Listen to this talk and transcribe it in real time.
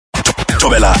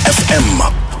Thobela FM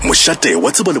mošate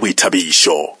wa tsebo le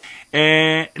boithabišo.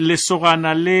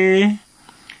 Lesogana le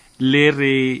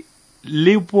re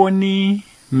le bone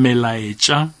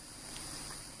melaetša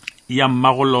ya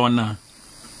mmagolona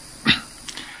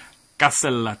ka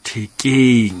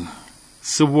sellathekeng.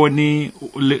 Se bone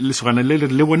lesogana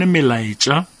le bone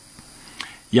melaetša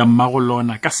ya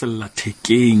mmagolona ka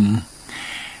sellathekeng.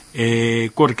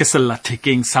 Kore ke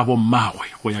sellathekeng sa bommagwe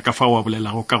go ya ka fa wa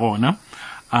bolelago ka gona.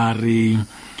 A re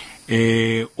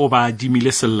o ba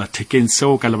dimile sellathekeng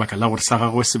seo ka lebaka la gore sa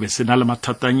gagwe se be se na le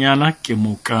mathatanyana ke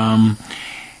moka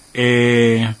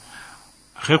ge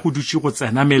go dutse go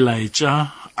tsena melaetša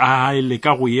a le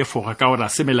ka go efoga ka gore a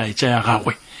se melaetša ya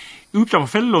gagwe eupswa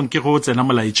mofelelong ke go tsena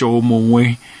molaetša o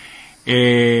mongwe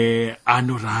a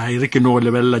no ra re ke no go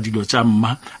lebelela dilo tša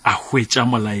mma a hwetša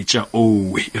molaetša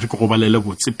owe re ke go balele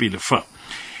botse pele fa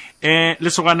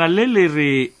lesogana le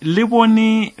re le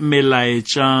bone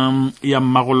melaetša ya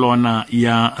mmagolona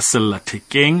ya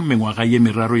sellathekeng mengwaga ye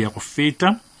meraro ya go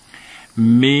feta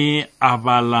mme a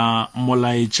bala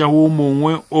molaetša wo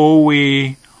mongwe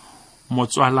owe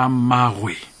motswala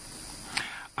mmagwe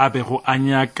a bego a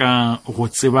nyaka go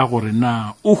tseba gore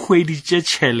na o hweditše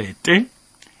tšhelete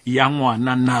ya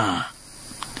ngwana na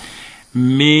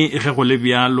mme ge go le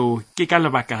bjalo ke ka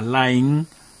lebaka laeng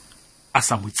a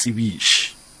sa mo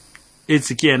tsebiše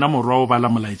etsi ke yena morwa o bala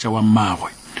molaetša wa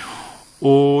mmagwe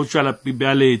o tšwela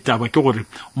bjale taba ke gore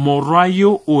morwa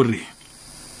yo o re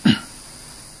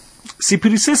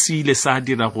sephiri se se ile sa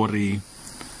dira gore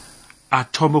a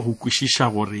thome go kwešiša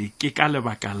gore ke ka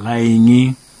lebaka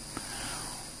laeng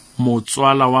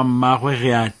motswala wa mmagwe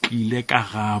ge a tlile ka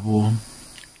gabo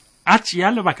a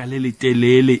tšea lebaka le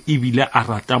letelele ebile a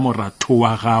rata moratho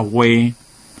wa gagwe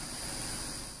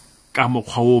ka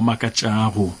mokgwa o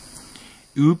makatšago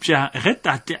eupswa ge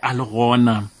tate a le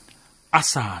gona a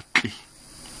sa tle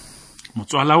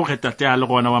motswala o ge tate a le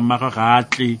gona wa mmagwe ga a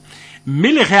tle mme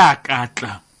le ge a ka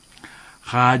tla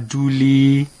ga a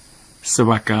dule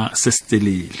sebaka se se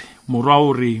telele morwa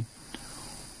o re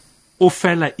o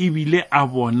fela ebile a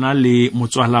bona le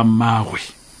motswala mmagwe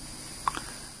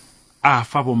a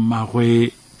fa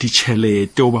bommagwe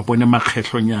ditšhelete o ba bone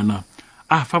makgetlonyana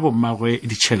a fa bommagwe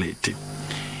ditšhelete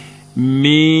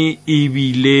mme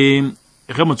ebile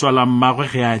ge motswala mmagwe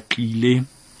ge a tlile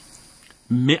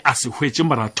mme a se hwetše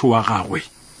moratho wa gagwe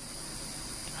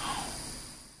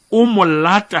o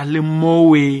molata le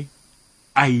mowe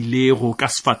a ilego ka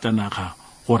sefatanaga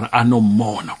gore a no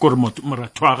mmona gore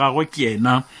moratho wa gagwe ke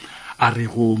yena a re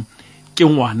go ke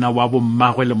ngwana wa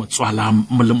bommagwe le motswala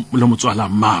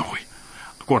mmagwe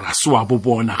gore a se wa bo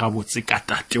bona gabotse ka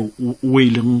tate o e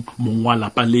leng mong wa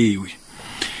lapa lewe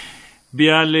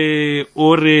bjale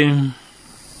o re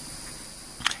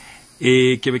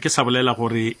ke be ke sa bolela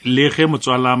gore le ge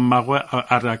motswala mmagwe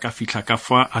a re a ka fihla ka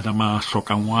fa a dama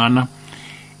hloka ngwana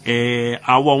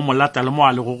a wa o molata le mo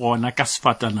a le go gona ka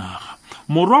sefatanaga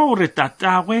morwa o re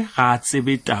tatagwe ga a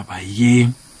tsebe taba ye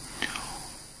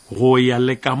go ya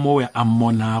le ka mowe a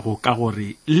mmonago ka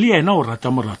gore le yena o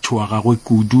rata moratho wa gagwe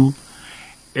kudu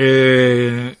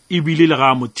ebile le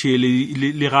ga mothele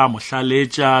le ga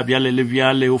mohlaletša bjale le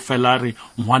bjale o fela re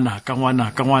ngwanaka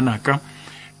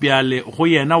bjale go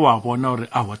yena wa bona gore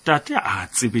a tate a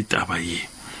tsebe taba ye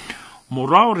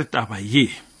morwa o re taba ye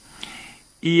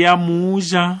e ya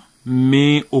muja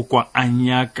mme o kwa a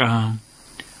nyaka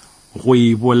go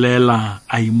e bolela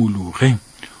a imologe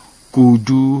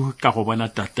kudu ka go bona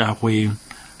tatagwe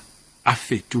a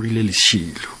fetogile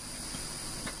lešilo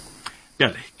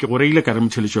bjale ke go reile ka re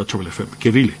motheletši wa Thobela FM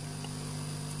ke rile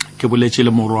ke boletše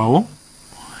le morwao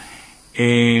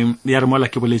ya re mola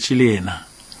ke boletše le yena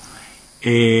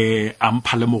a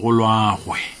mpha le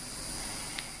mogolwagwe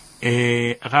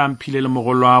ga mphile le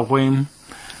mogolwagwe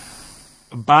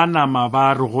ba nama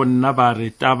ba re go nna ba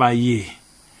re taba ye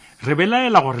re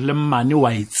belaela gore le mmane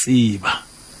wa e tseba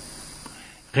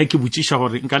ge ke botšiša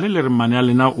gore nka le re mmane a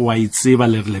lena wa e tseba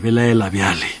le re lebelaela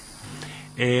bjale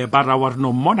ba ra wa re no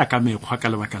mmona ka mekgwa ka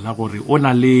lebaka la gore o na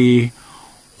le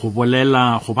go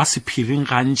bolela go ba sephiring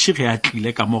gantši ge a tlile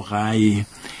ka mo gae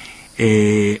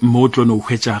mme o tlo no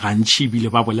hwetša gantši ebile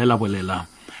ba bolela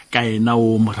ka ena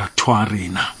o moratho wa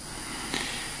rena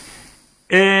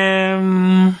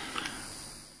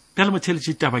bjale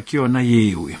motheletše taba ke yona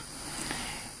yewe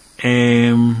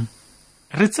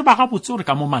re tseba gabotse gore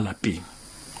ka mo malapeng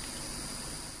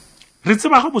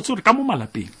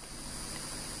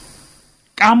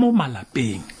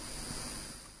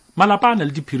malapa a na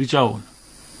le diphiri tša ona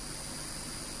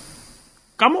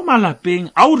ka mo malapeng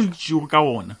a o re ditšego ka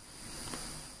ona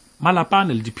malapa a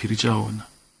na le diphiri tša ona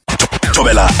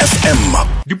Thobela FM.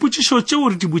 Dipotšišo tšeo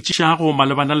re di botšišago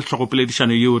malebana le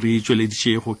tlhogopoledišano yeo re e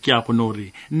tšweleditšego ke a gone gore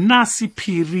na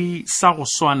sephiri sa go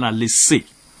swana le se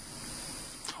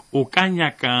o ka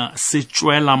nyaka se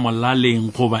tšwela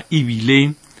molaleng goba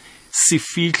ebile se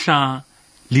fihla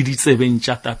le ditsebeng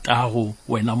tša tatago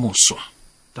wena moswa.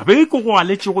 Taba e ke go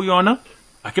aletšego yona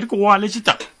a ke re ke go aletše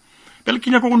taba pele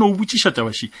ke nyaka go no o botšiša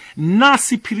tabaši na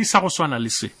sephiri sa go swana le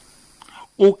se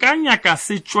o ka nyaka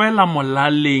se tšwela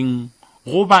molaleng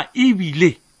goba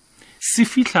ebile se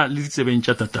fihla le ditsebeng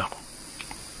tša tatago.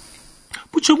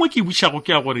 Potšengwe ke botšago ke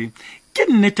ya gore ke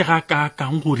nnete ga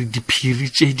kang gore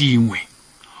diphiri tše dingwe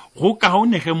go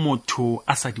kaone ge motho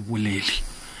a sa di bolele.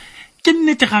 Ke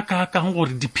nnete ga kang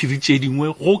gore diphiri tše dingwe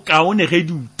go kaone ge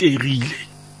di utegile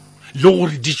le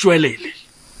gore di tšwelele.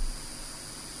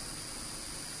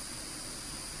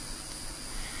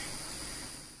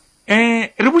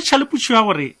 Re botša le potšo ya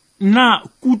gore na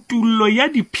kutullo ya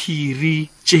diphiri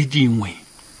tše dingwe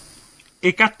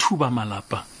e ka thuba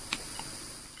malapa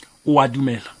o a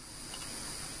dumela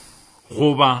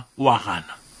goba wa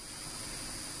gana.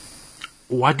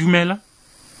 O a dumela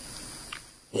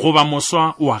goba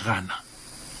moswa wa gana.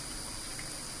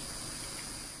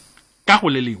 Ka go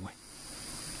le lengwe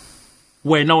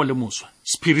wena o le moswa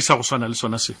sephiri sa go swana le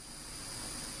sona se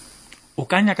o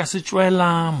ka nyaka se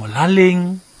tšwela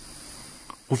molaleng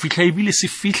go fihla ebile se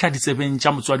fihla ditsebeng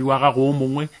tša motswadi wa gago o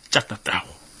mongwe tša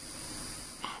tatago.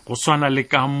 Go swana le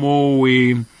ka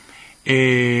moe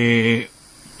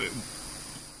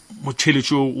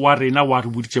motheletšo wa rena wa re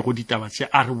boditšego ditaba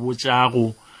tše a re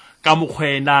botšago ka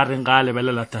mokgwena a reng ga a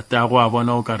lebelela tatago a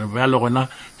bona o ka re bja le gona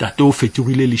tate o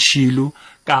fetogile lešilo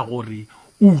ka gore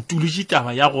o utolotše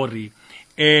taba ya gore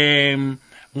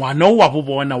ngwana o wa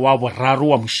bobona wa boraro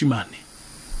wa mošimane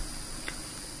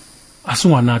a se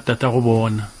ngwana tatago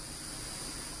bona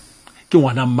ke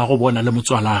ngwana mmago bona le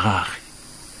motswala a gagwe.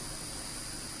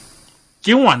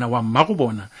 Ke ngwana wa mmago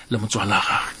bona le motswala a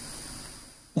gagwe.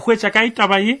 O hwetša ka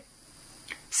itaba ye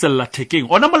sellathekeng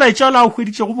ona molaetša la o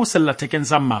hweditšego mo sellathekeng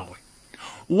sa mmagwe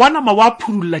wana ma wa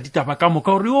phurulla ditaba ka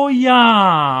moka gore o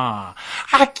ya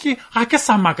ga ke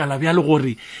sa makala bjale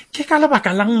gore ke ka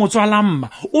lebaka lang motswala mma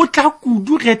o tla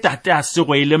kudu ge tate a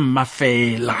sego e le mma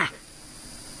fela.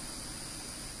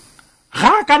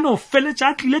 Ga ka no feletša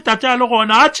a tlile tate a le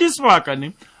gona a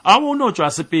tšhisebakane a o no tšwa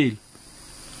sepele.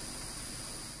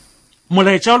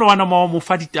 Molaetša le wana mo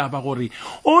fa ditaba gore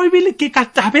o ebile ke ka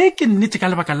tabe ke nnete ka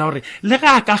lebaka la gore le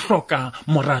ga a ka hloka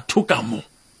moratho ka mo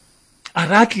a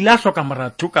re a tlile a hloka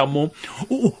moratho ka mo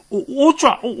o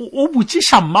tswa o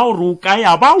botšiša mma gore o ka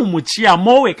ya ba o motšea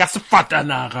mowe ka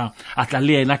sefatanaga a tla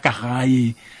le yena ka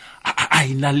gae a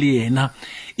ina le yena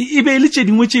e be le tše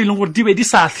dingwe tše e leng gore di be di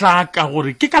sa hlaka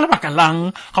gore ke ka lebaka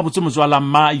lang ga botse motswala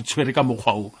mma a itshwere ka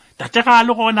mokgwa o. Tate ga a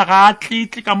le gona ga a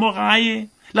tlitle ka mo gae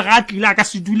le ga a tlile a ka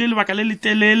se dule lebaka le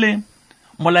letelele.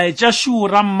 Molaetša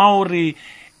šura mma gore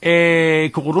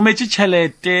ke go rometše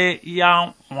tšhelete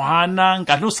ya ngwana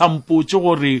nka le o sampotše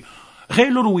gore ge e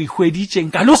le gore o ihweditše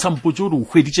nka le o sampotše gore o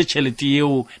hweditše tšhelete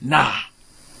yeo na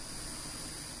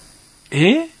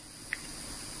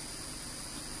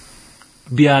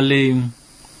bjale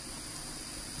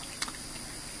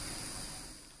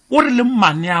o re le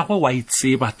mmaneagwe wa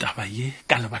itseba taba ye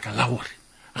ka lebaka la gore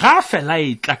ga a fela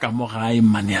e tla ka mo gae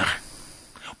mmaneage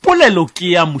polelo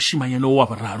ke ya mošimanyana wa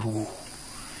boraro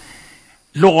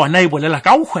le gona e bolela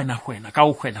ka o hwena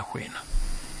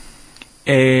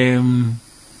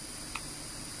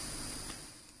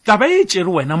taba e tšere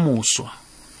wena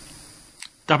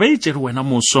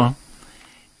moswa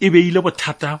e beile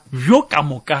bothata bjo ka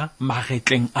moka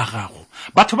magetleng a gago.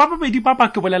 Batho ba babedi ba ba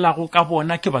ke bolelago ka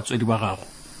bona ke batswedi ba gago.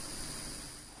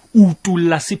 O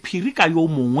utulla sephiri ka yo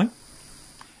mongwe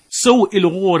seo e le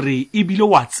gore e bile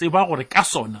wa tseba gore ka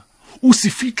sona o se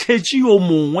fitlhetše yo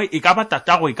mongwe e ka ba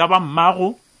tatago e ka ba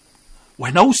mmago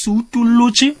wena o se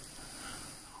utullotše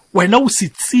wena o se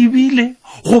tsebile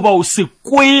goba o se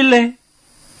kwele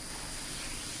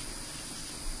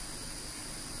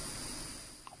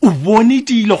o bone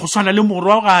dilo go swana le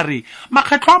morwa ga re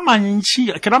makgetlo a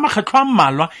mantši ke ra makgetlo a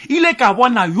mmalwa ile ka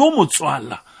bona yo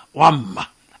motswala wa mma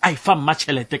a ifa mma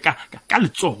tšhelete ka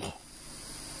letsogo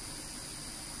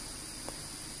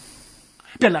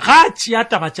pele ga tšea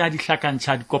taba tša di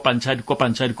hlakantšha di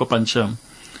kopantšha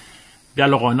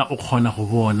bjale gona o kgona go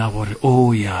bona gore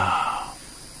o ya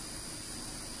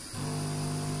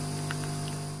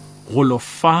go lo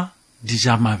fa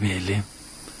dija mabele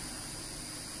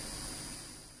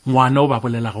ngwana o ba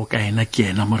bolelago ka ena ke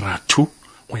ena moratho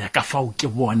go ya ka fao ke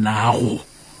bonago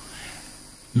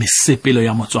mesepelo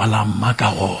ya motswala mma ka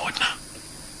gona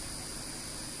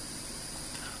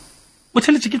o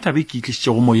theletše ke tabe ke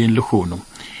itlišitše go moyeng le kgono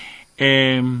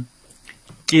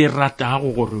ke rata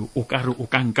gore o ka re o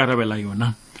ka nkarabela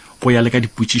yona go ya le ka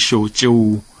dipotšišo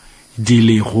tšeo di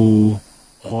lego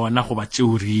gona goba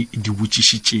tšeo re di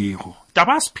botšišitšego.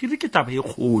 Taba ya sephiri ke taba e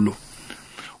kgolo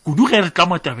kudu ge re tla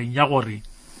mo tabeng ya gore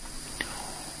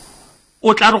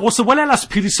o tla re go se bolela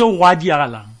sephiri seo go a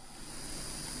diagalang,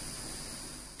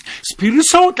 sephiri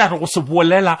seo o tla re go se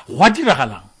bolela go a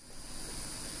diragalang.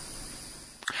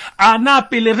 A na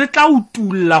pele re tla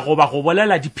utulla goba go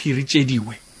bolela diphiri tše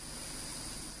dingwe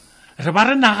re ba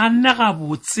re naganne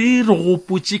gabotse re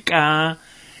gopotše ka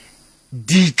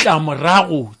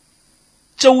ditlamorago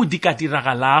tšeo di ka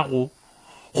diragalago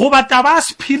goba taba ya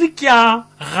sephiri ke ya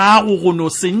gago go no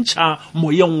sentšha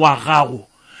moyeng wa gago,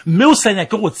 mme o senya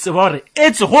ke go tseba gore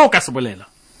etse go o ka se bolela,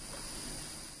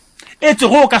 etse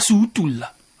go o ka se utulla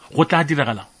go tla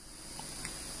diragalang.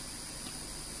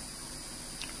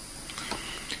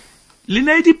 Le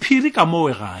ne diphiri ka moo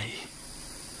gae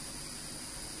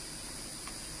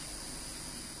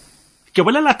ke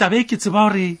bolela tabe ke tseba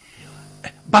gore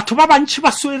batho ba bantši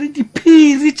ba swere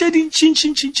diphiri tše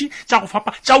dintšintšintšintši tša go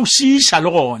fapa tša go šiša le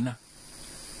gona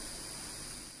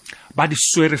ba di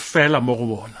swere fela mo go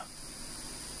bona.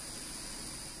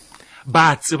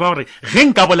 Ba tseba gore ge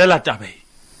nka bolela tabe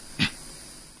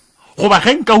goba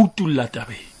ge nka utulla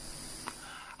tabe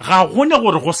ga gone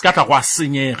gore go se ka tla go a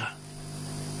senyega,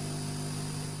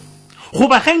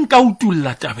 goba ge nka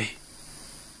utulla tabe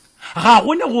ga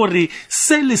gone gore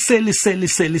se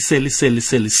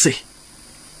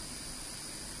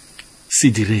se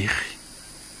direge.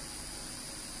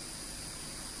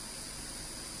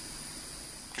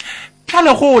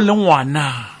 Bjale go le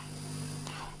ngwana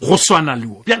go swana le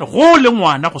yo, bjale go le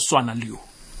ngwana go swana le yo,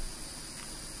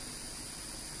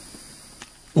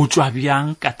 o tšwa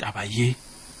bjang ka taba ye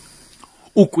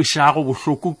o kwešišago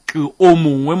bohloko ke o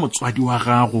mongwe motswadi wa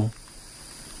gago,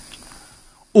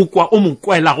 o kwa o mo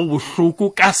kwelago bohloko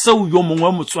ka seo yo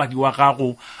mongwe motswadi wa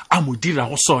gago a mo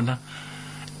dirago sona.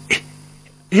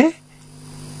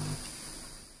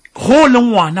 Go le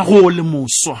ngwana go le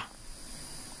moswa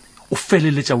o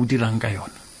feleletša o dirang ka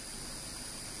yona.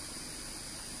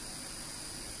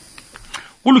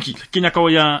 Go lokile ke nyaka o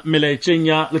ya melaetšeng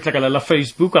ya letlakala la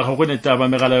Facebook a go ne taba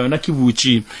megala yona ke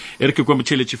botši e re ke kwa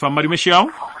motheletše fa mari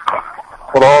mešao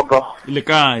roka le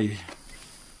kae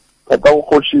tatago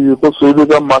kgoši go swele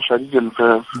ka mashadi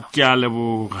jenfes ke a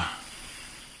leboga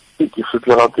ke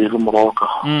fetlega pele moroka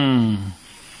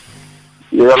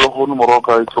ya le gone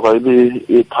moroka e tloga ile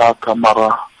e thata mara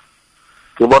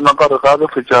ke bona ka re ga re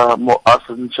fetša mo a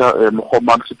sentšha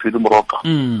mogomane sephiri moroka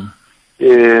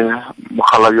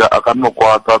mogala ya a ka nno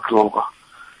kwa tsa tloga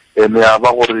ene ya ba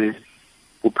gore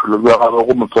bophelo bja gagwe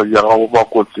go motswadi ya gago ba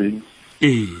kotseng.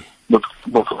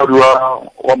 Motswadi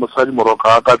wa mosadi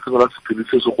moroka a ka tsebela sephiri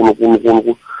se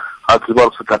segologologolo a tseba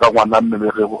re se tla ka ngwana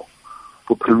mmelegego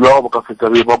bophelo bja gago bo ka feta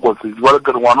be ba kotseng. Jwale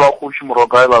ke re ngwana wa kgoši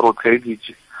moroka e ba re o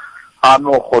theeditše a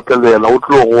no gotelela o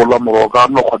tlo gola moroka a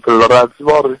no gotelela re a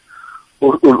tseba gore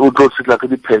o tlo setla ke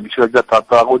diphenšene tša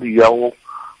tatago di yago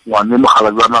ngwane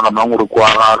mogala bja naganang gore kwa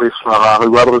gage swa gage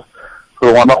ba re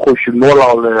ngwana kgoši no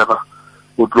laolega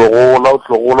o tlo gola o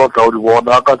tla o di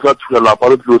bona a ka tla thulelapa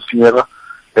le tlo senyega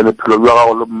ene phelo bja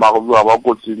gago le mmagwe bja ba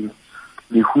kotseng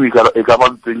lefu e ka ba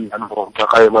nteng yana moroka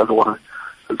ga e ba le gore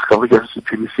sekabe ka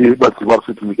sephiri se ba tseba re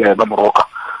setumi ka yena moroka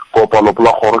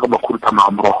kopalopola gore ka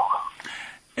makhudithanaga moroka.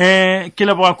 Ke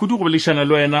leboga kudu go bolešana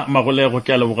le wena magolego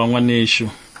ke a leboga ngwanešo.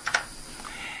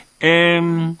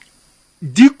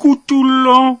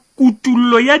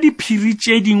 Kutullo ya diphiri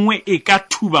tše dingwe e ka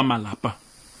thuba malapa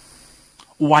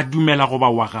wa dumela goba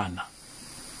wa gana.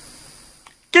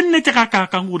 Ke nnete ga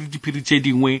kakang gore diphiri tše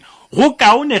dingwe go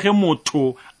kaone ge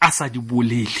motho a sa di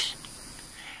bolele.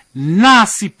 Na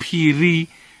sephiri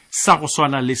sa go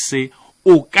swana le se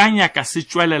o ka nyaka se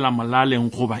tšwelela molaleng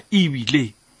goba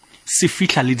ebile se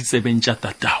fihla le ditsebeng tša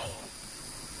tatago.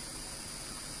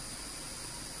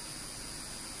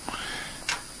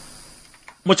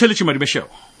 Motheletše madimešao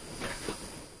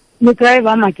le kae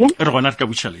ba make re gona re ka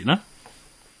botša lena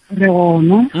re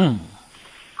gona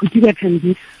go tira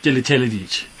thendis ke le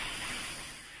theleditše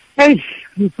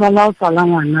motswala o tswala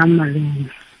ngwana maleng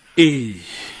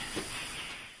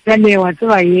jale wa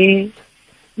tseba ye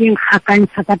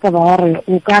nkgakantšha ka taba gore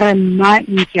o ka re mma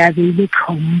nke a beile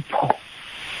tlhompho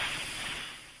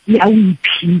ya o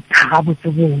iphitha ga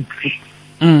botsebotse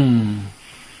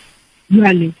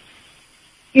jale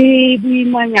e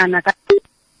boimanyana ka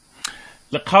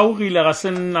le kgaogile ga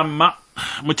se nna mma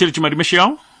motheletše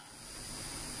madimešao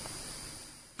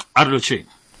a re lotšheng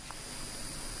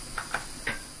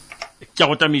ke a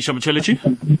go tamiša motheletše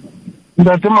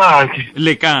ntate Maki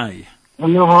le kae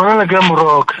le gona le ka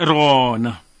moroka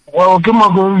rona wa ke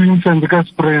mago Vincent ka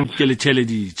Springs ke le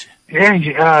theleditše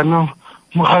no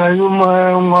mogala yo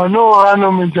ngwana wa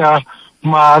no metsa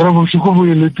mare bo shiko bo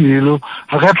ile pelo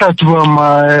a ka tlatsuba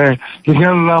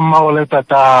lenyalo la mmagwe le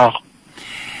tatago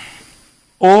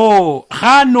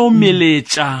ga no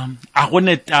meletša a go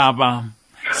netaba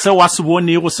se wa se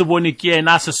bone go se bone ke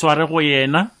yena a se sware go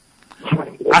yena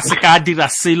a se ka dira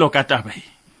selo ka taba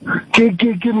ke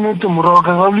nnete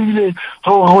moroka ga lebile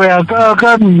go ya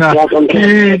ka nna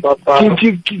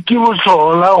ke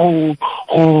bohlola go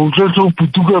tlo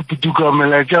putuka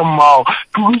melaetša mmago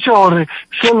ke botša gore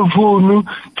cellphone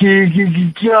ke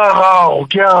a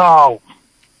gago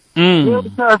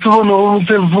sa se bone go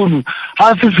cellphone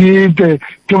ga se fete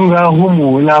ke mga go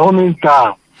mola go ne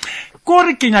tang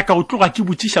kore ke nyaka go tloga ke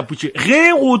botšiša potše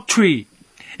ge go thwe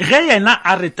ge yena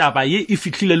a re taba ye e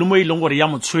fihlile le mo e leng gore ya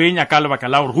motshwenya ka lebaka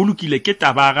la gore go lokile ke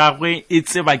taba gagwe e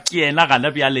tseba ke yena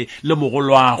gana bjale le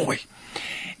mogolo wagwe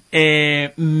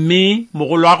mme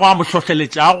mogolo wa go a mo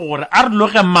hlohleletša gore a re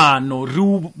loge mano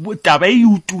taba e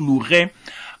utologe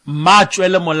mma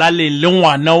tswele molaleng le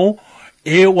ngwana o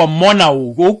wa mmona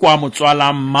o kwa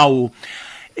motswala mmao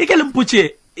e ke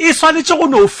lempotše e swanetše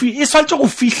go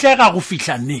fihlega go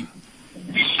fihla neng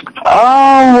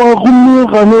wa gomme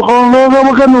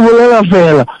ga ka no bolela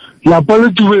fela lapa le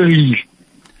tubegile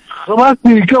ga ba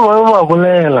seke ba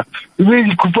bolela e be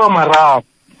di kupa marapo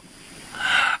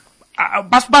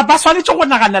ba swanetše go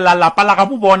naganela lapa la ga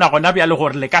bo bona gona bjale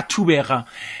gore le ka thubega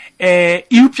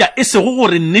eupša e sego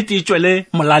gore nnete e tswele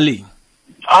molaleng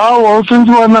o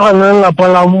tsentse wa naganela lapa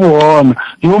la bona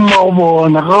yo mmago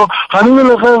bona ga ne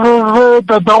bele ge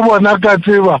tata go bona ka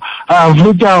tseba a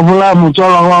feta a bola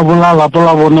motswala go a bola lapa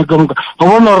la bona ka moka go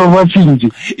bona gore ba tsintse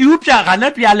eupša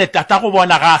gana bjale tata go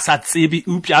bona ga a sa tsebe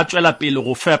eupša a tswela pele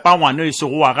go fepa ngwana e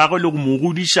sego wa gagwe le go mo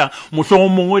godiša mohlongo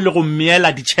mongwe le go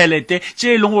mmeela ditšhelete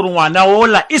tše e leng gore ngwana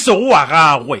ola e sego wa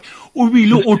gagwe o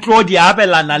bile o tlo di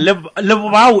abelana le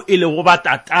bao e le go ba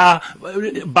tata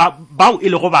bao e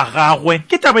le go ba gagwe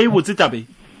ke taba e botse tabe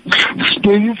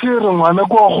Pedi se re ngwana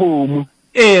kwa kgomo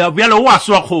bjale o a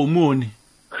swa kgomo one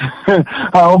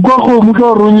kwa kgomo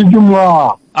ka rone ke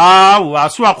mwa wa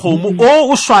swa kgomo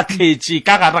o swatletše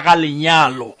ka gare ga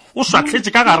lenyalo o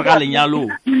swatletše ka gare ga lenyalo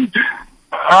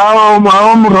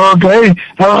ma moroka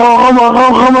ga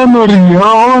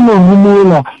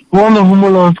ba no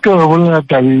humola se ka bolela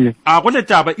tabeng go le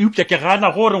taba eupša ke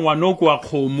gana gore ngwana o kwa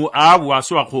kgomo wa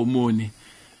swa khomone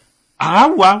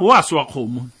wa swa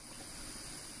kgomo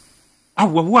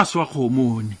wa swa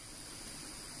khomone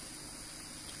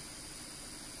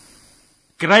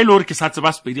ke ra ile gore ke sa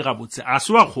tseba sepedi gabotse a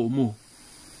swa kgomo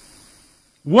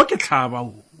wo ke tlhaba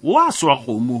wa swa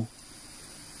kgomo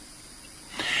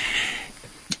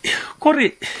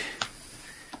kore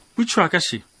botšwa ka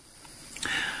she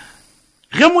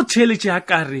ge motheletše a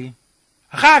kare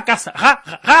ga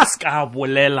a se ka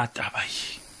bolela taba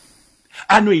ye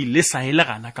a no ile sa ele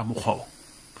gana ka mokgwao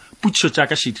potšišo tša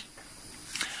ka šedi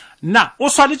na o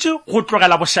swanetše go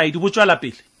tlogela bošaedi bo tswela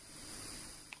pele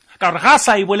ka gore ga a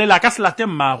sa e bolela ka se late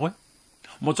mmagwe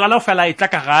motswala o fela e tla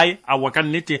ka gae a wa ka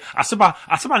nnete a se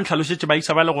ba ntlhalošetše ba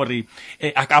isa ba le gore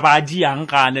a ka ba diang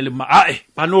gane le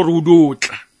ba no re o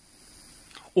dotla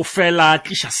o fela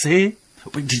tliša se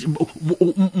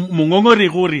mongongore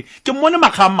gore ke mmone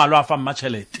makga mmalo a fa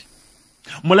mmatšhelete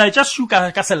molaetša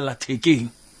suka ka sellathekeng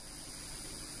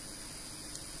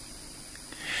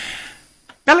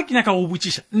pele ke nyaka go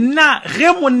botšiša nna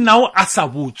ge monna o a sa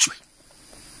botswe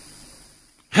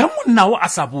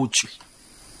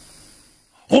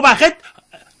goba ge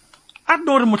a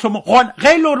nore mohlomong gona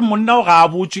ge e le gore monna o ga a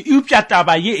botswe eupša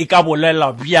taba ye e ka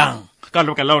bolela bjang ka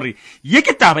lebaka la gore ye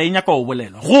ke taba e nyaka go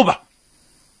bolelwa goba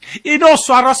e no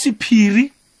swara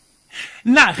sephiri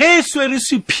na ge e swere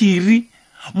sephiri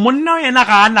monna o yena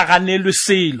ga a naganelwe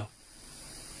selo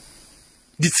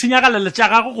ditshenyagalelo tša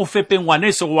gagwe go fepeng ngwana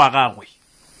e sego wa gagwe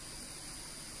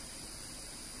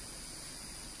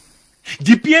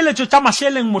dipieletšo tša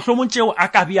mašeleng mohlomong tšeo a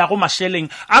ka beago mašeleng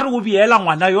a re o beela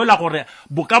ngwana yola gore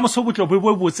bokamoso botlo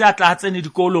bo botse a tla a tsene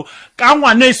dikolo ka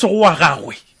ngwana e sego wa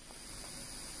gagwe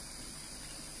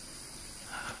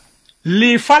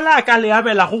lefa la ka le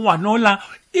abela go ngwanola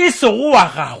e sego wa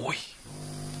gagwe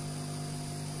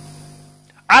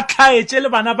a tlhaetše le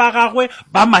bana ba gagwe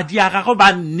ba madi a gagwe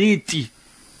ba nnete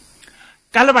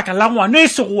ka lebaka la ngwana e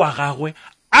sego wa gagwe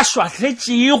a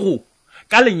swahletšego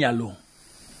ka lenyalong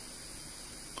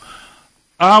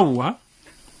awa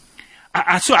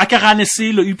a ke gane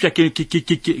selo eupša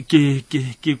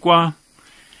ke kwa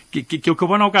ke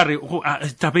bona o ka re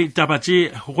taba tše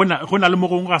go na le mo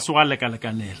gongwe ga se go a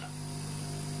lekalekanela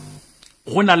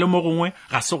go na le mo gongwe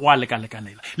ga se go a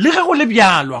lekalekanela le ge go le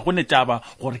bjalwa go netaba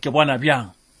gore ke bona bjang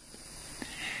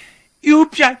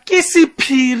eupswa ke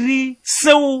sephiri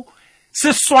seo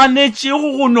se swanetše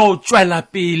go no tswela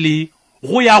pele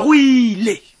go ya go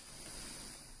ile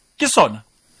ke sona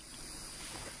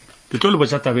ke tlo le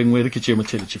botsa tabeng re ke tšee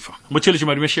motheletše fa motheletše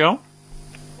madumešao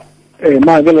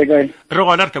ma ke le kae re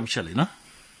gona re ka botšhalena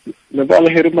le ba le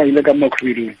here maile ka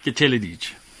makhwiri ke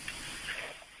theleditše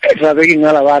drabe ke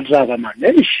ngala ba draga man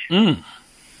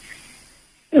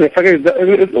le fa ke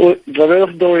drabe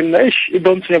of doing nice it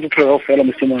don't have to play off fela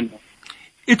mosimane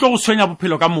e tlo go tshwenya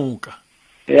bophelo ka moka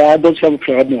ya don't have to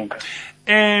play ka moka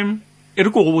e re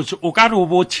go go botse o ka re o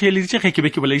bo theleditše ge ke be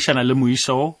ke boleišana le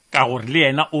moiso ka gore le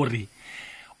yena o re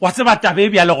wa tseba tabe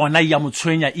bja le gona ya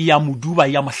motshwenya ya moduba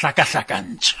ya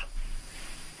mohlakahlakantša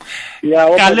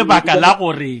ka lebaka la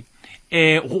gore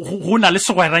go na le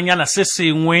segweranyana se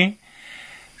sengwe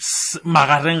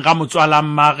magareng ga motswala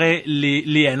mmagwe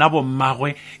le yena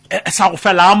bommagwe sa go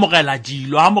fela amogela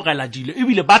dilo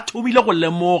ebile ba thobile go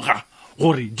lemoga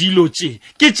gore dilo tše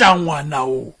ke tša ngwana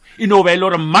o e no ba ile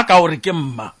gore mma ka gore ke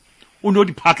mma o no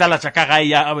di phatlalatša ka gae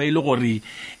ya ba ile gore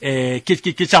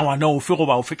ke tša ngwana ofe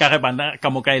goba ofe ka ge bana ka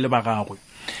moka e le ba gagwe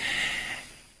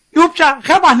eupswa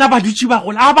ge bana ba dutše ba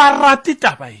gola a ba rate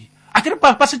taba e a kere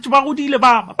ba setse ba godile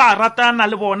ba ratana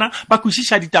le bona ba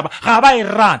kwešiša ditaba ga ba e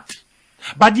rate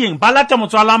ba dieng ba lata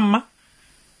motswala mma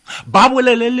ba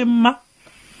bolele le mma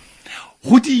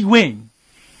go diweng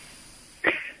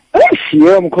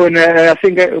yo mkhona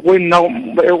asinga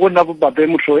gonna bo babe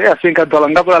motho e asinga dola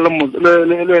nga bola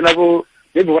le wena bo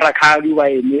le bo rakhadi wa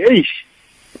ene eish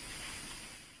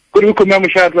go re komya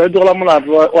moshatla e dola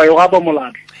molato wa yo gaba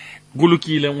molato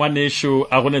golokile ngwanesho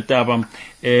a gone taba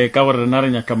ka gore rena re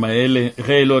nyaka maele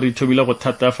ge e le re thobile go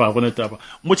thatafa a gone taba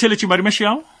motheletše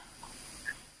madimešao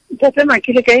tate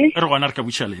makile kae re gona re ka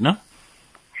butša lena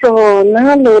so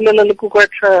na le kukwa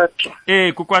thato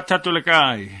kukwa thato le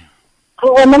kae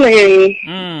gona le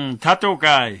thato o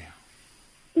kae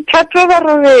thato ba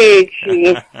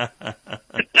robetše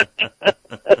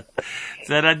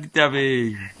tsena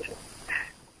ditabeng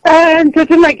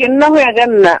ntete make nna go ya ka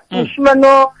nna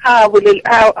mosimano ga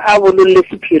a bolole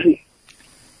sephiri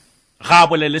ga a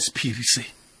bolele sephiri se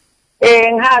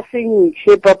ga a se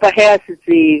ntšhe papa ge a se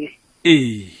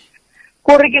tsebe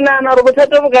gore ke nagana gore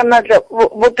bothata bo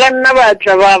ka nna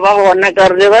batla ba gona ka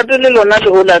gore lebato le lona le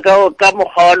gola ka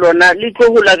mokgwa wa lona le tlo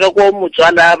gola ka kwa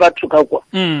motswala a batho ka kwa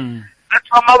ba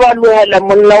thoma ba loela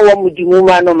monna wa modimo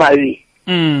mano mabe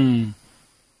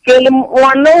ke le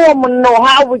ngwana wa monna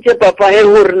ga a botse papa ge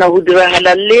gore na go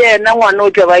diragala le yena ngwana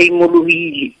o tla ba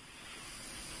imologile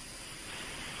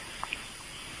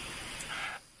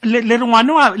le re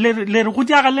ngwana le re go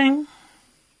diagaleng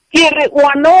ke re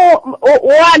ngwana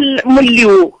wa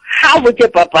molio ga a botse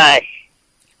papae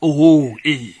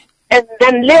and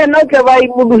then le yena o tla ba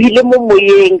imologile mo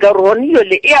moyeng ka gore gone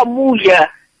jole e a moja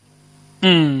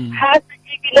ga se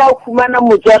ebile a khumana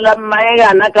motswala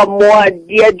mmaegana ka moa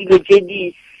dia dilo tse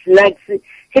di snacks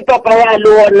ke papa ya le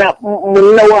ona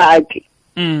monna wa ke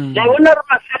la bona re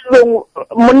mafelong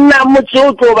monna motse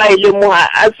o tlo ba ile mo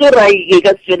a se raige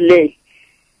ka sele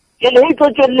ke le ito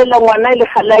tšwelela ngwana le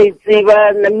khala e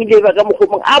tseba namile ba ka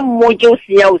mogomong a mmotse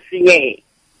o senyege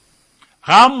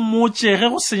ga mmotse ge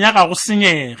go senya ga go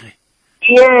senyege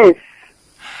yes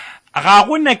ga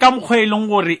go ne ka mokgweleng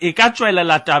gore e ka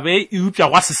tswelela tabe e upša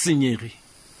gwa se senyege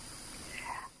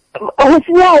go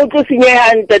senya o tlo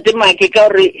senyega ntate make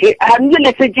ka gore ga ntse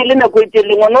le setse le nako e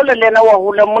tele ngwana o le lena wa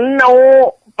gola monna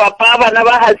o papa bana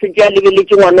ba ga setse a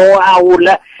lebeletse ngwana o a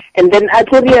gola and then a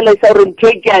tlo realize gore ntho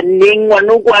e ke a nneng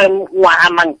ngwana o kwa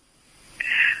ngwagamang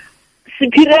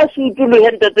sephiri a se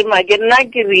utologe ntate make nna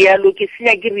ke rialo ke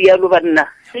senya ke rialo banna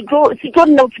se tlo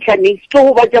nna fitlhaneng se tlo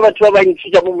go batša batho ba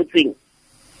bantši ka mo motseng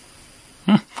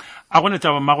a gone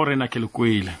taba mma gore ena ke le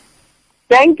kwele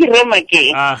thank you re make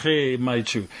ge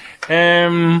maitho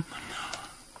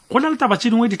go na le taba tše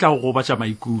dingwe di tla go batša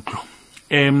maikutlo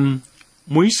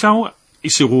moisao e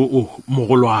sego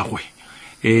mogolo wagwe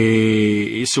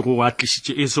e sego wa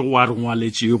tlišitše e sego wa re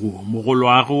ngwaletšego mogolo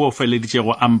wagwe o feleditše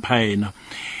go ampha ena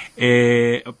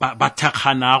ba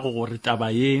thakganago gore taba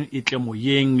ye e tle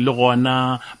moyeng le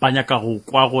gona ba nyaka go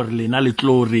kwa gore lena le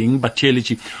tlo reng ba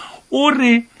theeletše o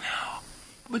re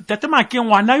tate make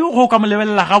ngwana yo go ka mo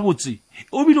lebelela gabotse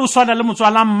o bile o swana le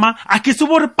motswala mma a ke se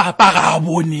bore papa ga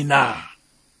bone na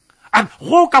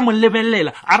go ka mo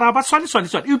lebelela a ra ba swane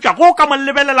e tla go ka mo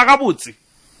lebelela gabotse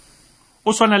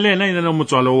o swana le yena ene le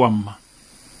motswala wa mma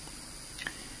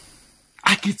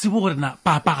a ke tsebe gore na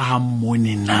papa ga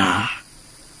mmone na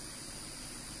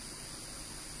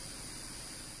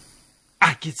a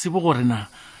ke tsebe gore na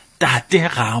tate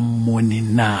ga mmone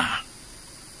na.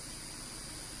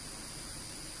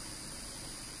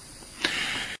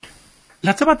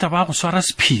 La tseba taba go swara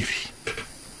sephiri.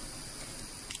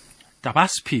 Taba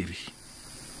sephiri.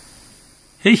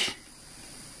 Hei,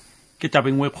 ke taba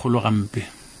engwe kgolo gampe.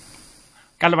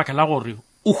 Ka lebaka la gore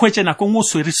o hwetse nako ngwe o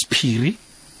swere sephiri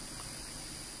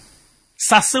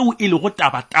sa seo e le go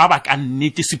taba ka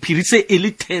nnete, sephiri se e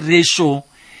le theresho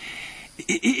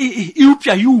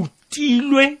eupša yo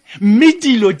utilwe, mme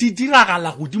dilo di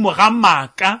diragala godimo ga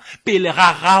maaka pele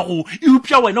ga gago,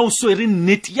 eupša wena o swere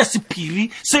nnete ya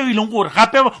sephiri seo e leng gore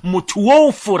gape motho wo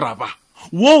o foraba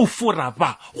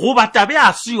goba tabe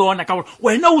a se yona ka gore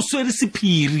wena o swere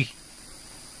sephiri.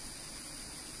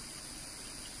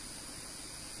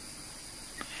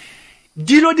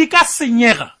 Dilo di ka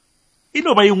senyega e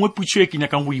no ba yengwe putšo e ke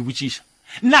nyakang go e botšiša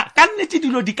na ka nnete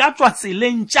dilo di ka tswa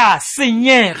tseleng tša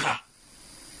senyega.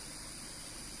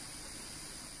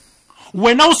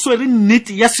 Wena o swere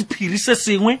nnete ya sephiri se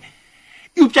sengwe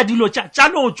eupša dilo tša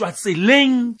no tswa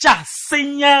tseleng tša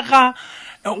senyega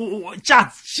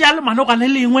tša lemano ga le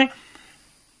lengwe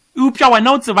eupša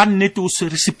wena o tseba nnete o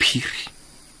swere sephiri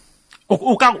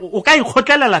o ka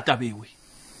ikgotlelela tabewe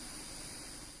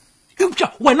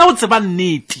eupša wena o tseba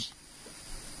nnete.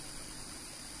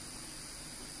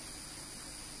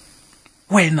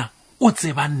 Wena o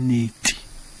tseba nnete.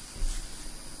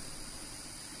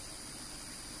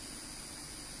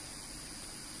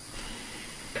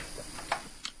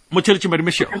 Motheletši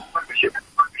Madimešo.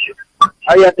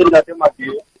 Aya ntate Maki.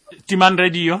 Timan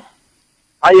radio.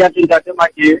 Aya ntate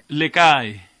Maki. Le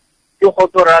kae? Ke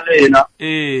gotora lena.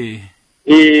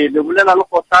 Le bolela le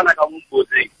go tsana ka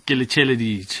motse. Ke le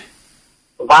tšheleditše.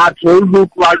 Batho lo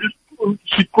kwa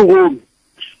disikong.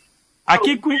 A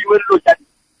ke kwe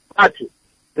batho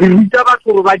re ruta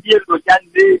batho gore ba dielo tša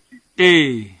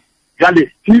nnete.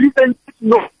 Jale seriten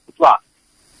no tswa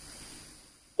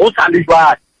o sa le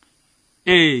jwa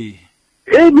e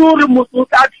gore motho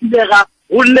ka thilega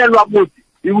go llelwa motse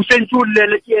e o sentse o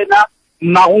llele ke ena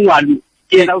mmagwe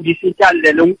ke ena o di setša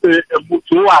llele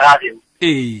motho wa gagwe.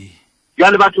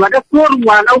 Jale batho ba ka gore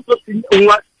ngwana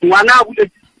a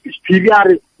bule sephiri a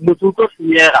re motho o tlo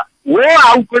senyega wo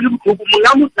a o kwele botlhoko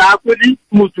monga motho a kwele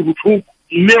motho botlhoko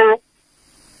mme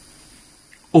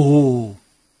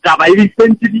taba e le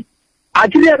sentidi a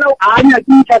ke yena a anya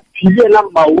ke tla phile la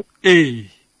mmao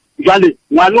jale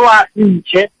ngwana wa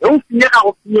ntšhe o senyega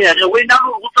go senyege wena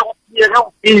go tsa go senyega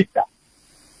go feta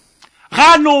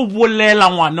ga no bolela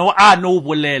ngwana a no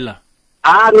bolela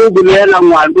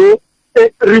ngwana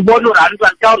re bone gore a ntwa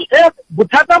ka gore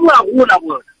bothata bo a gola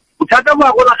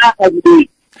ga ka bile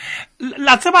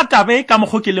la tseba tabe ka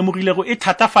mogo ke lemogilego e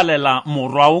thatafalela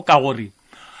morwao ka gore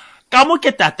ka mo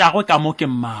ke tatago ka mo ke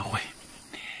mmagwe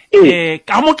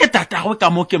ka mo ke tatago ka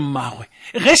mo ke mmagwe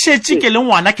ge šetše ke le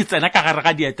ngwana ke tsena ka gare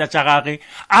ga dieta tša gage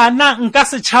ana nka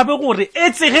se tšhabe gore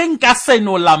e tsege nka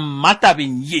senola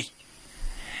mmatabeng ye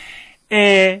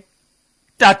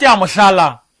tate a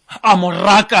mohlala a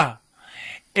moraka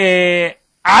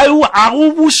a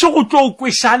go buše go tlo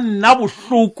kweša nna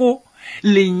bohloko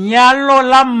lenyalo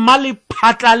la mma le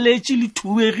phatlaletše le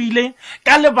thubegile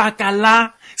ka lebaka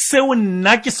la seo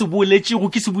nna ke se boletšego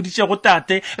ke se boditšego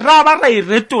tate ra ba ra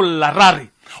iretolla ra re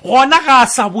gona ga a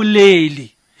sa bolele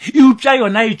eupša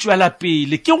yona e tšwela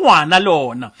pele ke ngwana le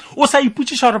ona o sa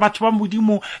ipotšiša gore batho ba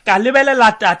modimo ka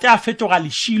lebelela tate a fetoga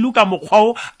lešilo ka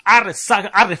mokgwao a re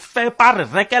fepa a re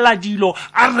rekela dilo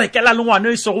a rekela le ngwana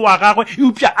e sego wa gagwe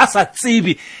eupša a sa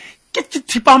tsebe ke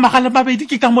thipa magale mabedi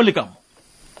ke ka mo le ka mo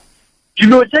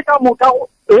dilo tše ka moka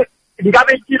nka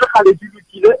be ke le gale di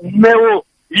lokile mmeo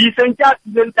e sentse a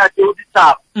tileng tate o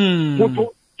ditaba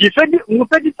motho mo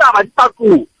fe ditaba di sa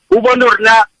tlo o bone gore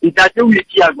na ntate o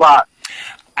etia jwang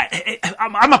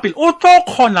a mapele o tlo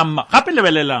kgona mma gape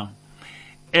lebelelang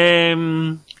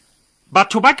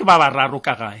batho ba ke ba bararo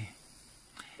ka gae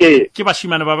ke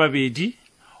bašimane ba babedi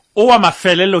o wa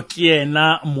mafelelo ke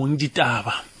yena mong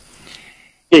ditaba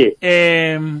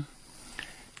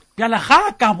bjale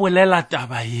ga ka bolela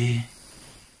taba ye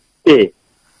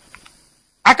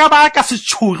a ka ba ka se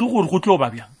tšhoge gore go tlo ba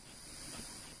bjang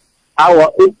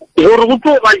awa gore go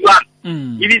tlo ba jwang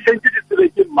e di sentse di tsebe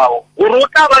ke mmao gore o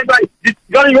tla ba jwang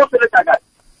jwale yo feletsa kae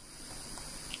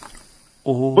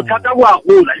bothata bo a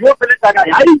gola yo feletsa kae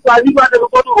ga itswadi ba le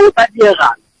bone gore o tla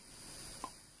diegana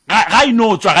ga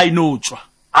ino tswa ka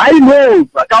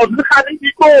gore le gane di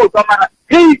tlo tswa mara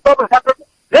ge itswa bothata ge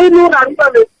e le gore a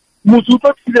ribale motho o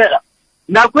tlo thilega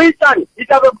nako e tlang e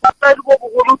tlabe batsadi bo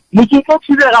bogolo motho o tlo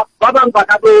thilega ba bangwe ba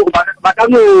ka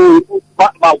no ba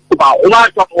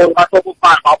gobatšwa gore ba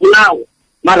tlhokofala ba bolawa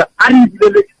mara a re ebile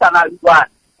le ke sana le jwane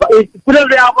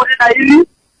polelo ya bone na ere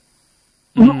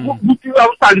butiwa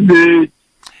o sa le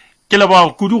ke le ba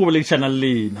kudu go boledišana le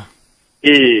lena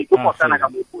ke motana ka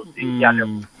mo poseng ya le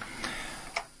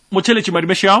motheletši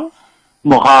madimešao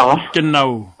mogaga ke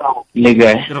nnao le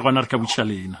kae re gona re ka botšiša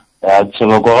lena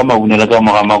tsheboko ga maunela ka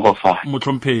mogamakofa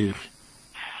motlhomphegi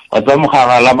wa tsa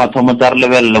mogaga la mathomo tsa re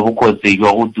lebelele bokotsi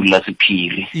jwa go tula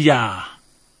sephiri ya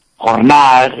gore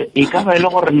na e ka ba e le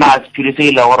gore na sephiri se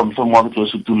ile gore motlhomo wa tlo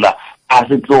se tula a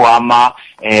se tlo ama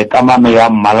kamano ya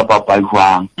mmala papa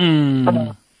jwang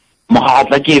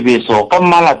mogatla ke beso ka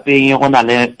mmalapeng go na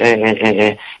le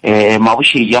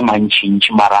mabošedi a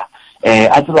mantšintši mara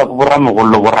a tseba ke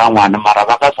boramogolo bora ngwana mara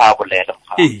ba ka sa bolela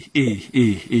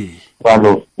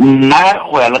jalo nna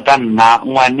go ya le ka nna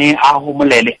ngwane a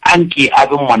homolele a nke a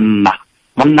be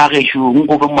monna gešo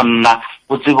nko be monna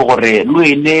o tsebe gore le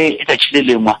ene e tšatšhi le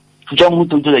lengwa futša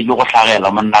mototela ke go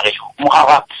tlhagela monna gešo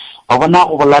mogaga wa bona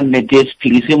go bola nnete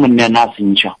sephiri se monnena a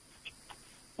sentšha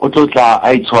o tlo tla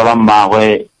a itshola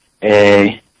mmagwe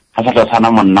a sa tla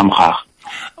tshwana monna mogaga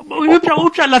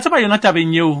upša la tseba yona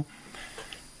tabeng yeo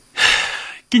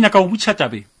ke nyaka go botša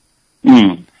tabeng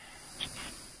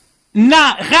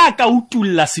nna ge a ka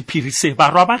utulla sephiri se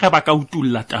barwa ba ge ba ka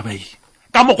utulla tabae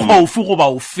ka mokgwa ofe goba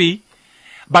ofe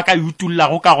ba ka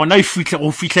utullago ka gona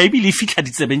go fihla ebile e fihla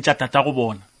ditsebeng tša tata go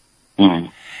bona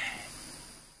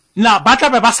na ba tla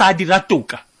be ba sa dira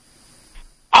toka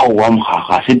aowa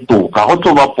mogaga se toka go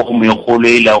tlo ba pogo e kgolo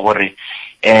e le gore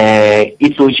e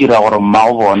tlo dira gore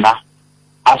mmago bona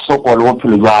a sokole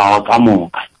bophelo jwa gagwe ka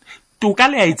moka toka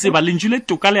le a itseba lentšu le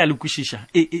toka le a le kwešiša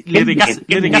le re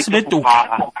ka se be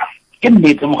toka ke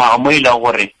nnete mogaga mo e le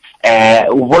gore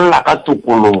o bolela ka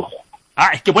tokologo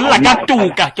ke bolela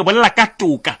ka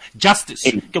toka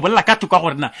justice ke bolela ka toka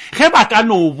gore na ge ba ka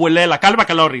no bolela ka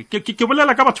lebaka la gore ke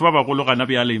bolela ka batho ba bagolo gana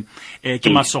bjale ke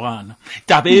masogana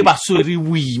tabe e ba swere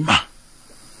boima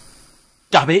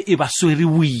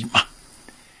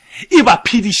e ba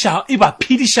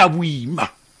phediša boima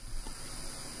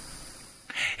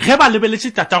ge ba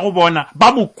lebeletše tata go bona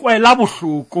ba mo kwela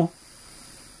bohloko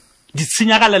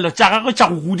ditshenyagalelo tša gagwe tša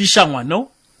go godiša ngwano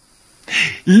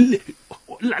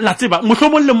la tseba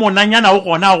mohlomong le monanyana o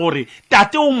gona gore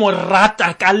tate o mo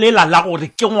rata ka lela la gore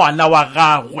ke ngwana wa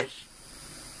gagwe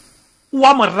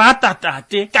wa mo rata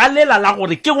tate ka lela la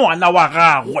gore ke ngwana wa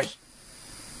gagwe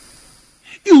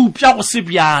eupša go se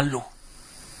bjalo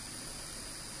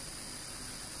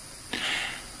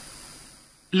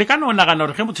le ka no nagana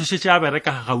gore ge motho šetše a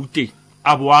bereka gauteng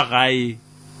a boa gae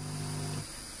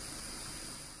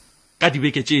ka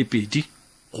dibeke tše pedi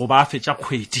goba a fetša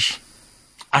kgwedi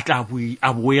a tla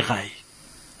a boe gae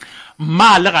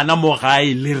mma le gana mo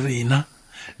gae le rena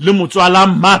le motswala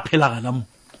mma a phela gana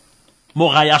mo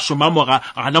gae a šoma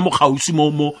gana mo kgausi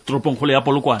mo toropong kgolo ya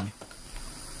Polokwane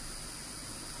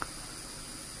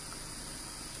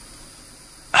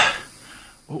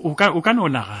o ka no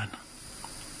nagana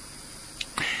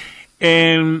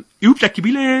eupša ke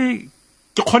bile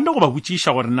ke kgonne go ba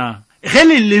botšiša gore na ge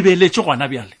le lebeletše gona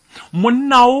bjale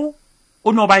monna o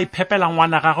no ba iphepela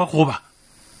ngwana gagwe goba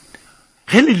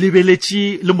ge le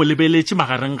lebeletše le mo lebeletše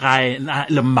magareng gae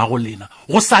le mmago lena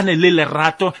go sane le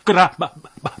lerato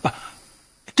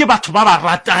ke batho ba ba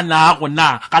ratanago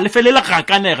na ga le felele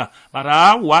gakanega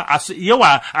bara a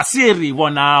se e re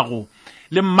bonago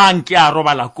le mmanke a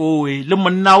robala koe le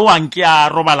monna o anke a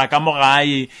robala ka mo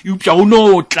gae eupša o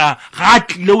notla ga a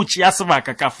tlile o tšea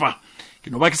sebaka ka fa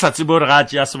ke no ba ke sa tsebe gore ga a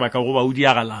tšea sebaka go ba o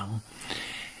diagalang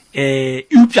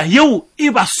eupša yeo e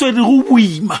ba swerego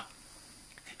boima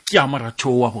ke a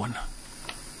moratho wa bona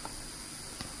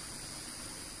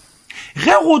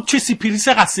ge go thwe sephiri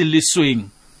se ga se lesweng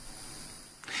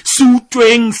se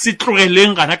utweng se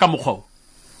tlogeleng gana ka mokgwao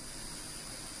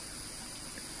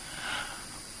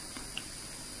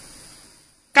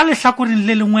ka lehlakoreng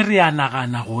le lengwe re a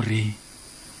nagana gore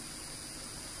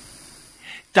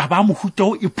taba mohuta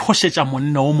o e phošetša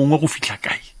monna o mongwe go fihla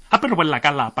kae gape re bolela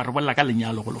ka lapa re bolela ka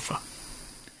lenyalo go lofa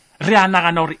re a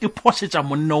nagana gore e phošetša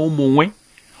monna o mongwe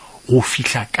go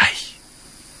fihla kae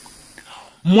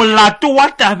molato wa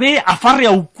tabe a fa re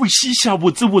a o kwešiša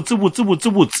botse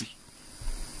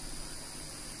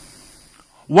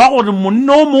wa gore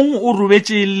monna o mongwe o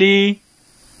robetše le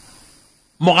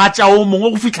mogatša o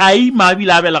mongwe go fihla a ima a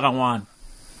bile a belega ngwana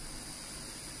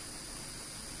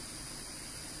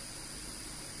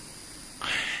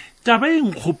tabe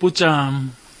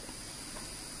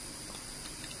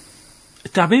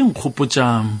e nkgopotša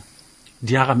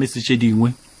diagametse tše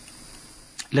dingwe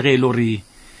le ge e le gore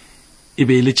e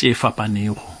be le tše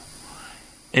fapanego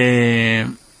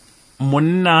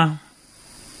monna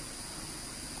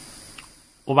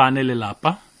o ba ne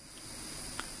lelapa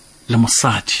le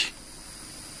mosadi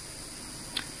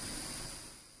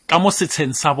ka mo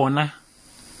setsheng sa bona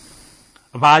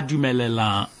ba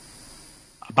dumelela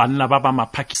banna ba ba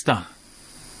Pakistan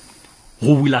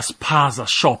go bula spaza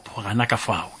shop gana ka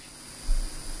fao.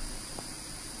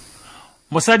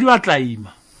 Mosadi wa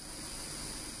tlaima,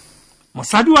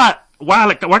 mosadi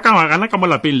wa ka gana ka mo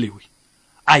lapeng lewe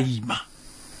a ima.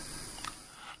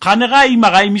 Gane ga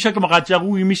ima ga imisha ke mogatša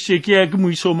go imishe ke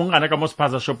moiso mong gana ka mo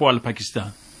spaza shop wa le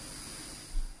Pakistan.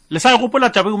 Le sa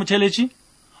gopola tabe go motheletši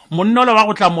monnolo wa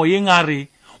go tla moyeng a re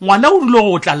ngwana o dilo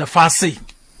go tla lefaseng.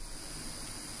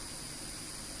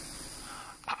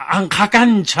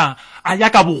 Ankakantšha a ya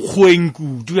ka bokgweng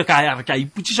kudu ka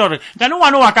iputšiša gore kane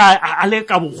ngwana wa ka a le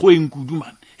ka bokgweng kudu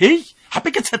man. Hei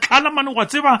gape ke tshetlana mane go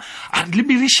tseba le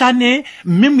mirišane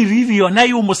mme meriri yona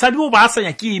yo mosadi o ba a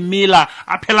sanya ke emela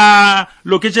a phela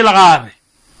loketšela gare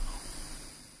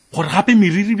gore gape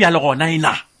meriri bja le gona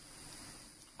ena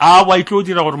a wa itlo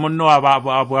dira gore monno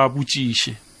a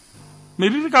botšiše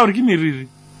meriri ka gore ke meriri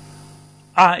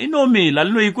e no mela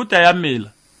le no ikota ya mela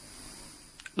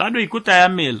la no ikota ya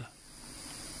mela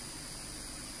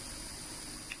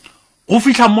go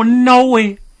fihla monna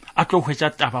we a tlo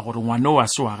hwetša taba gore ngwana wa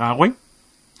se wa gagwe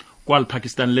kwa le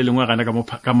Pakistan le lengwe gana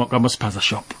ka mo spaza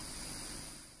shop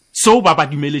so ba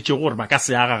dumeletše gore ba ka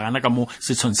se aga gana ka mo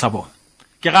setshong sa bona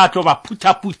ke ga tlo ba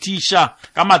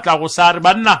phuthaphuthiša ka matla go sa re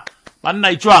banna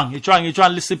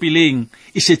etswang le sepeleng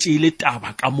e šetše ile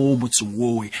taba ka mo motseng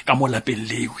wowe ka mo lapeng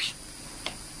lewe.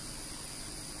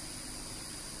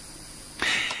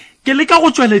 Ke le ka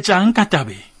go tšweletšang ka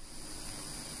tabe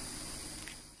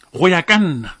go ya ka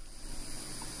nna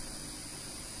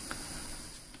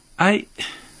ai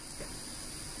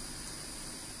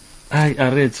a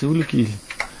retse o lekile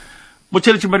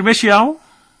motheletši marimeši yao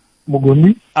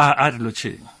mogoni a re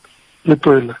lotšheng le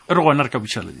toile re gona re ka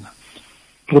botšhalena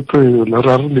re toile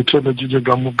ra re letšhele dije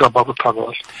ka moka ba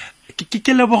bothagala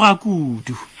ke leboga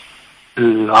kudu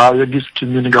ya ke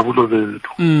sekimini ka bolobelo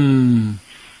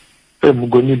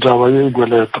mogoni taba ye e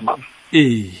gweleta man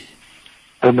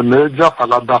ene meja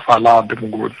falada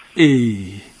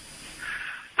mogoni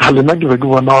ga lena ke be ke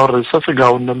bona gore se se ka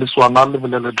o nne le swana le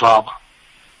bolele draba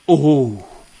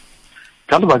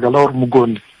ka lebaka la gore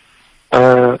mogoni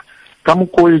ka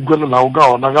moko e gwelelago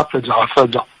ka ona ka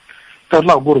feja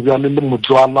fela gore bjale le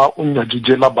motswala o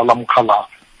nyadijela bala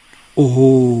mokhalane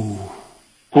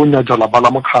o nyadjala bala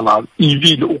mokhalane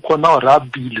ebile o kgona gore a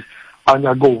bile a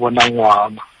nyaka o bona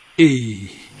ngwana e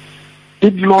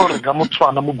dilo gore ka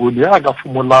motswana mogoni ya ka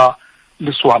fumola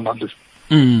leswana le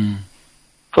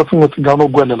sa sengwe se ka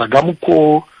no gwelela ka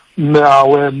moko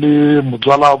mmeawe le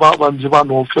motswala ba ntse ba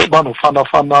no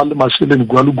fana le masheleni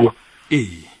gwa le gwa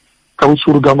ka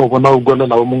bosuru ka no bona o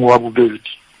gwelela o mongwe wa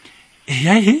bobedi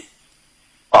e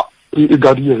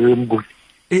ka diega mogoni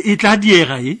e tla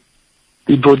diega e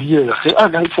tlo diega ge a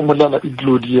ka e fumolela e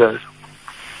tlo diega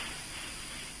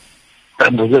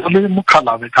ande le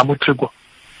mokhalabe ka motheko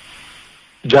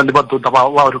jale ba tota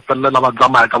ba re felela ba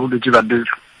tsamaya ka bolwetse ba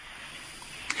dilo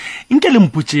nke le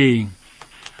mpotšeng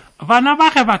bana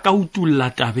ba ge ba ka utulla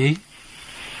tabe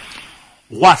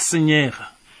go a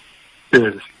senyega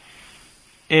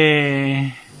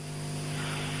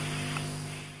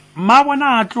ma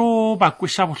bona a tlo ba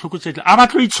kweša bohloko tsetle a ba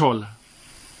tlo itshola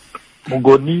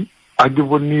mogoni a ke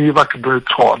bone ba ke tlo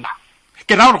itshola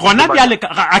ke ra gore gona bjale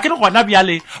a ke re gona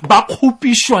bjale ba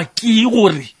kgopišwa ke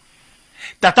gore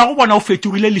tatago bona o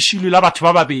fetogile lešilo la batho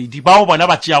ba babedi bao bona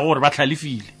ba tšea gore ba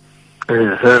tlhalefile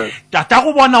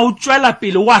tatago bona o tswela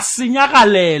pele wa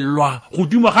senyagalelwa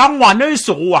godimo ga ngwana e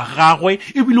sego wa gagwe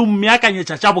ebile o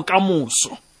mmeakanyetša tša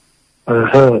bokamoso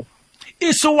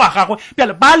e se wa gagwe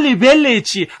bjale ba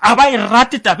lebeletše a ba e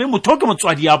rate tabe motho ke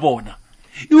motswadi ya bona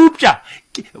eupša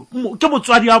ke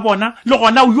motswadi wa bona le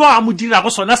gona yo a mo dirago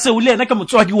sona seo le ena ke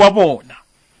motswadi wa bona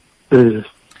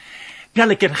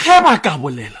bjale ke re ge ba ka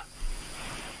bolela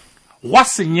wa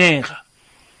senyega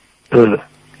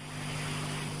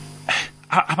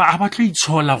a ba tlo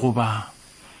itshola goba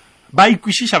ba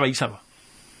ikwešiša ba isa ba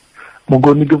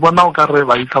mogoni ke bona o ka re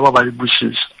ba isa ba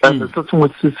ikwešiša ande se sengwe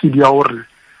se se dia gore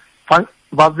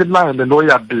ba belaele lo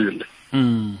ya bele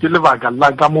ke lebaka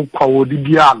la ka mokgwa o di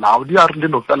diala o di a rile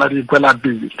no fela di kwela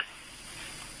bele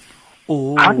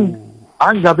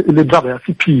a njabe e le draba ya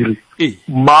sephiri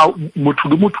motho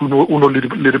le motho o no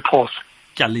le diphoso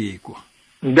ke a lekwa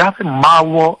ngabe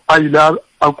mawo a ile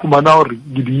a khumana gore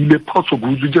ke di ile phoso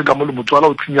guzu je ka mo le motswala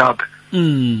o tshinyabe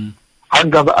a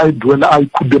ngabe a iduela a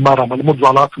ikhude marama le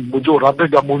motswala se mo jo rabe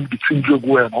ka mo di tsinjwe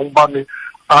go wena o bane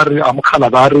a re a mokhala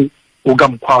ba re o ka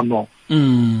mkhwano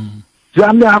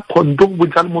jale a khondo bo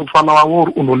jale motswala wa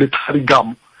gore o no le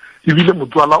tharigamo ibile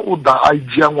motswala o da a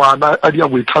ijia ngwana a dia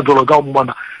go ithadola ka o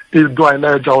mmona e do a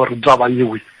ela ja gore draba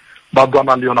yewe ba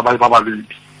dwana le yona ba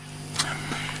babedi.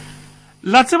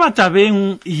 La tseba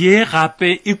tabeng ye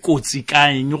gape e kotsi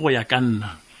kaeng go ya ka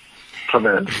nna.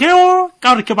 Ge o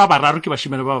ka re ke ba bararo ke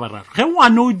bashimela ba bararo. Ge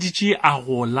ngwana o ditše a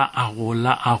gola.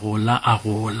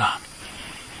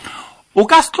 O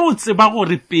ka se tlo tseba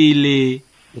gore pele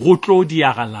go tlo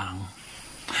diagalang.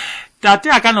 Tate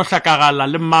a ka no hlakagala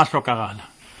le mma hlokagala.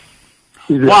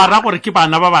 Wa ra gore ke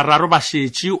bana ba bararo ba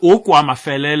šetše o kwa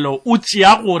mafelelo o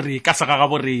tšea gore ka sega ga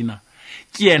borena.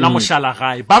 Ke yena mošala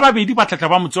gae. Ba babedi ba tlatla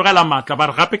ba motsogela matla ba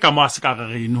re gape ka mo a se ka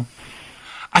gageno.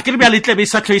 A ke re bja letlebe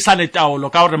sa tlhoisane taolo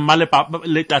ka gore mma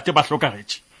le tate ba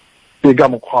hlokagetše. E ka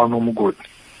mokgwana o mogodi.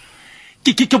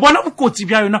 Ke bona bokotsi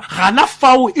bja yona gana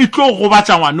fao e tlo go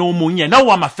batla ngwana o mong yena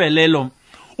wa mafelelo.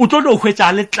 O tlo no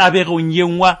hwetša le tlabegong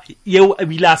yengwa yeo a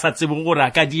bile a sa tsebe gore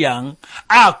a ka diang.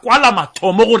 A kwala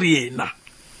mathomo gore yena.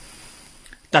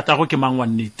 Tatago ke mang wa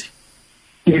nnete.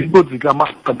 Ikotsi ka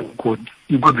mata bokodi.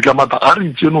 Ikotsi ka mata a re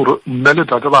itšene gore mme le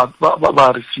tate ba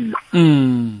re sia.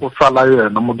 O sala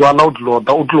yena motswala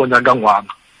o tlo nyaka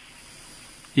ngwana.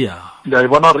 Ya e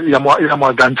bona gore ya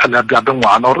mo gantšha le apeape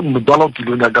ngwana gore motswala o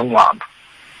tlo nyaka ngwana.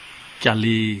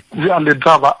 Bjale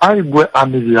taba a igwe a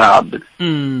me bjale.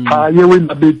 Ha yewe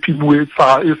na bepilwe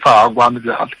e sa gwane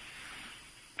bjale.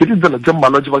 Ke ditsela tse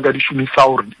mmalwa tse ba ka di šomisa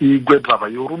gore igwe taba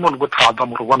yo re no le bothata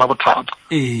mo re bona bothata.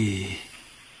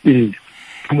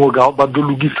 Mo ga ba do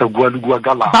lukisa gwa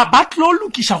gala. Ba tlo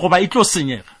lukisa go ba e tlo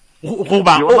senyega. Go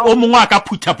ba o mongwe a ka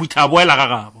phutha boela ga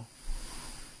gabo.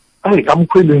 Ai ka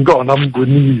mkhweleng ka ona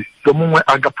mgoni. Yo mongwe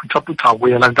a ka phutha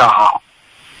boela ga gabo.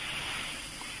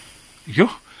 Yo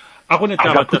a go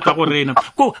netaba tata go rena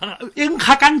ko eng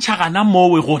khakantšha gana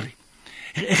mowe gore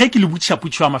ge ke le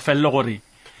butšaputšwa mafelelo gore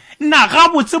na ga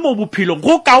botse mo bophelong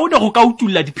go kaone go ka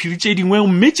utulla diphiri tše dingwe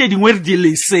mme tše dingwe re di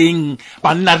leseng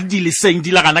banna re di leseng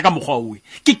di la gana ka mokgwawe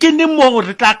ke ne mo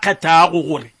re tla kgethago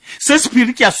gore se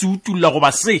sephiri ke a se utulla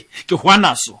goba se ke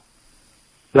hwanaso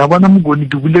ya bona mogoni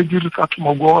ke bule ke re sa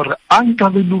thoma gore a nka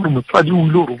le le gore motsadi o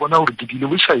ile gore bona gore ke dile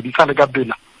bošaedi sa le ka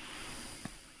pela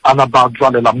ana ba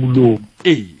tswalela molomo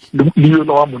le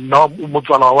yona wa monna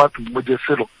motswala wa mo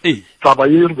jeselo taba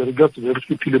ye re re gatse re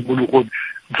fitile mo logone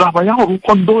taba ya gore o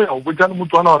kondo ya o bojana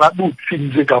motswala wa bo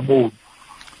tsinje ka mo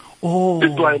e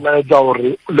twa ina ja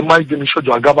gore le maikemisho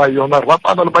jwa ga ba yona re ba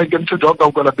tsana le maikemisho jwa ka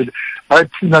go la pele ba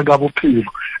tsina ga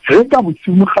bophelo ge ka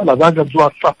botsimo gala ba ga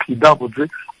tswa sa phida botse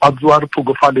a tswa re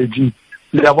phogofaleji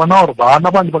le ya bona gore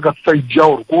bana ba le ba ka sa ija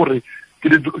gore ke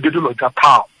dilo tsa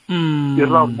phao ke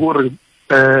ra gore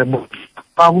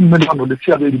ba bo melano le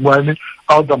tsia di moane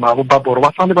a da ma ba bor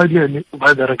ba sale ba diene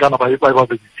ba ba rekana ba ba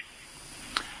be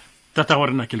tata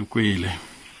gore na ke le kwele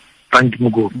thank you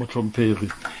go motlhompegi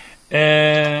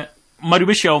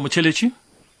Marubesha o motsheletši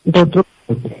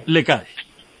le kae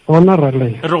ona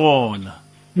rale re gona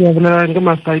ya bela ke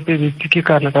masaite ke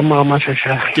kana ka mama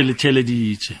shasha ke le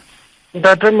theleditše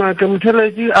data ma ke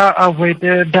motsheletši a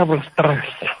avoid double stress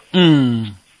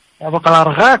ya ba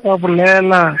kala ga ka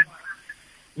bolela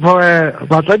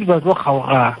batswadi ba tlo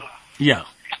kgaoga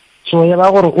so ya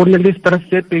ba gore o ne le stress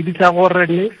se pedi tsa gore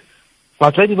ne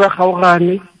batswadi ba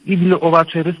kgaogane ebile o ba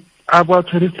tshwere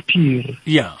sephiri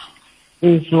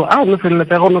so a no fela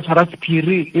tsa go no tshwara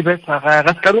sephiri e be sa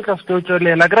ga se ka no ka se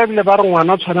tšwelela ka bile ba re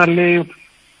ngwana o tshwana le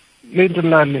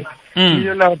ndolale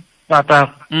le la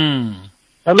tata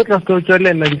ka no ka se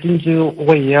tšwelela ntse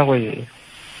go ya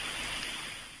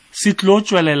se tlo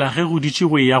tšwelela ge go ditše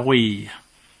go ya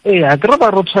a ke re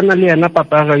ba re tshwana le yena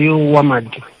papaga yo wa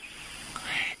madi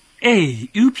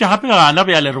eupša gape gana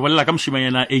be ya le re bolela ka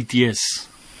mošimanyana 8 years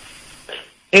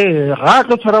ga a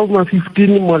tlo tshwara ma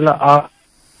 15 mola a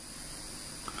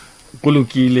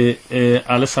kolokile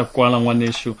a le sa kwala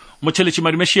ngwanešo motšheletši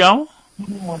Marimešiao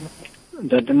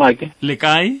ntate make le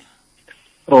kae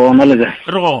rona le kae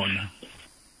re gona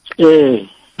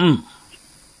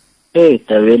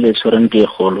tabele tshwareng ke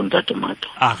golo ntate make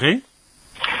age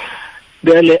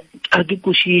bjale a ke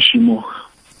kwešiši mo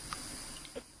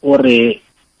gore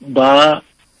ba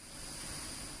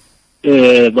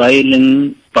e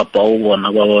leng papa o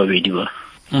bona ba babedi ba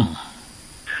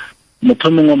motho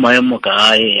mongwe maemo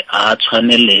kae a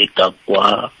tshwanele ka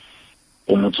kwa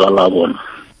o motswala bona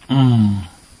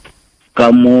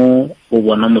ka mo o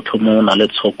bona motho mongwe na le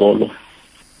tshokolo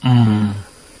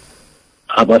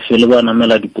a ba fele ba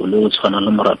namela dikoloi o tshwana le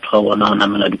moratho wa bona a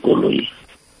namela dikoloi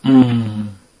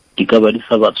di ka ba di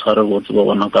sa ba tshware botse ba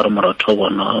bona ka re moratho wa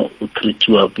bona o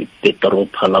treatiwa petero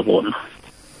phala bona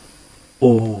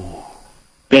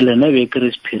pele na be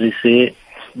kere sephiri se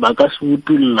ba ka se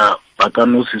utulla ba ka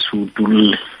no se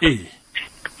utulle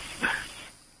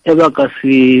ba ka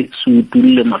se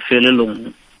utulle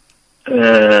mafelelong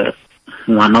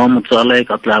ngwana wa motswala e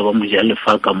ka tla ba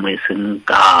mojalefa ka mo eseng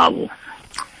kabo.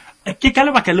 Ke ka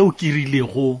lebaka leo ke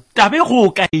rilego tabe go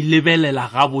ka ilebelela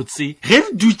ga botse ge re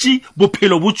dutse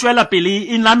bophelo bo tswela pele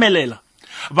e namelela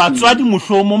batswadi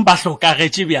mohlomong ba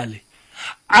hlokagetse bjale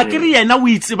a ke re yena o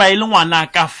itse ba ile ngwana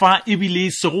ka fa e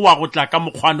bile sego wa go tla ka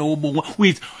mokgwana o mongwe o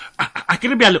itse a ke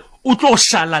re bjale o tlo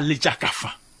shala le tša ka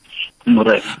fa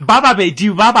ba babedi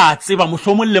ba ba tseba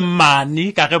mohlomong le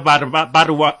mmane ka ge ba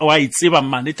re wa itseba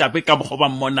mmane tabe ka mokgwa ba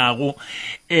mmonago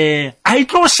a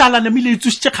itlo shala nemile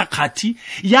itsustše kgakgathi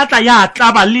ya tla ya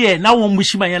tlaba le yena o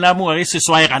mošimanyana mo ga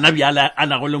seswai gana bjala a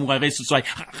nago le mo ga seswai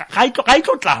ga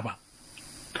itlo tlaba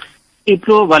e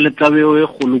tlo ba le tabeo e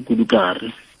kgolo kudu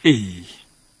kare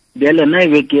bjale na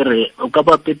ebe ke re o ka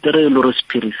ba petere le re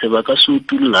sephiri se ba ka se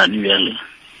utullane bjale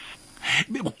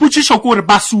potšišo ke gore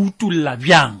ba se utulla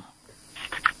bjang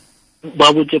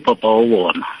ba botse papa o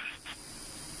bona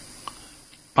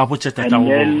ba botse tata o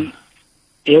bona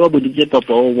e ba boditse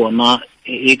papa o bona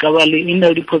e ka ba le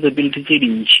ina di possibility tse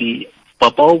dintši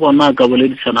papa o bona ka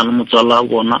boledisana le motswala wa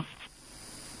bona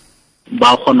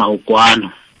ba kgona go kwana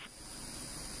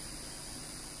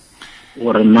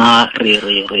gore na re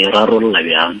rarolola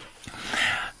bjang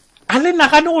a le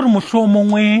nagane gore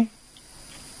mohlomongwe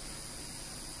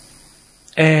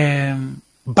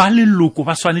ba leloko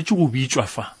ba swanetše go bitswa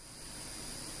fa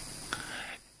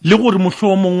le gore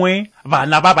mohlomongwe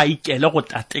bana ba ba ikele go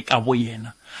tate ka bo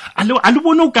yena a le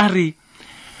bone o ka re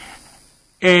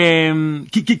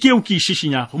ke eo ke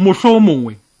išišinyang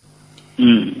mohlomongwe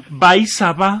ba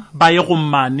isa ba ye go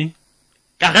mmane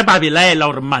ka ge ba belaela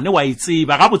gore mmane wa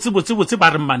itseba ga botsebotsebotse ba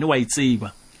re mmane wa itseba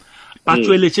ba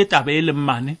tsweletše taba e le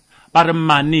mmane ba re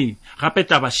mmane gape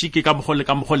taba šike ka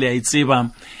mogole ya itseba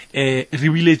re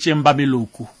biletšeng ba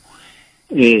meloko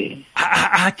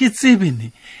a ke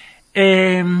tsebene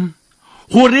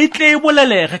gore tle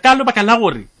bolelege ka lebaka la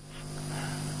gore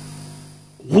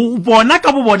go bona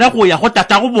ka bo bona go ya go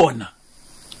tata go bona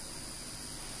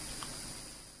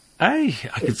ai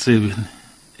a ke tsebene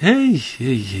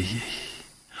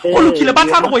go lokile ba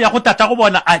tla go ya go tata go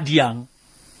bona a diang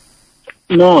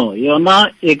no yona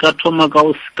e ka thoma ka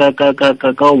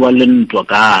o ba le ntwa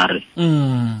kare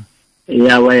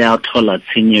ya ba ya thola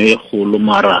tshenyo e kgolo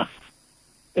mara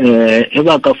e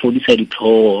ba ka fodisa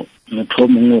dithogo motho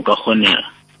mongwe o ka kgonega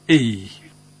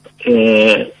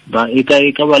ba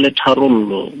e ka ba le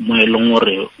tharollo mo e leng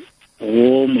gore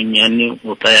wo monyane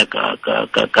o tla ya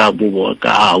ka bobo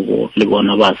ka abo le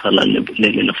bona ba sala le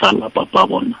lefa la papa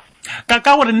bona ka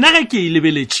gore nna ge ke e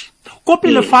lebeletše ko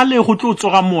pele fa le go tlo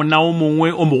tsoga mona o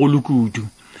mongwe o mogolo kudu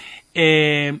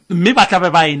mme ba tlabe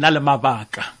ba ena le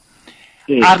mabaka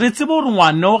a re tsebe gore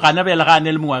ngwana gana bjale ga a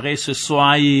ne le mengwaga e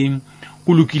seswai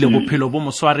go lokile bophelo bo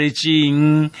mo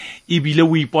swaretšeng ebile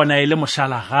o ipona e le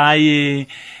mošalagae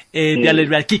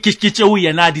bjale ke tšeo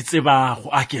yena a di tsebago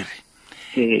a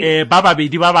kere ba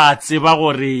babedi ba ba tseba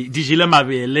gore di jele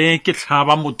mabele ke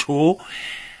tlhaba motho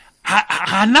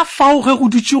gana fao ge go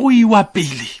dutse go iwa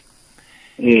pele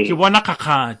ke bona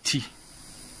kgakgathi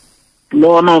le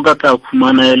ona o ka tla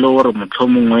khumana e le gore motlho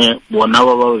mongwe bona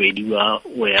ba babedi ba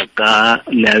o ya ka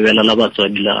leabela la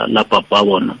batswadi la papa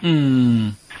bona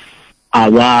a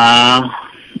ba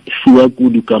fiwa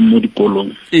kudu ka mo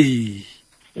dikolong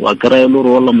wa kry-a le gore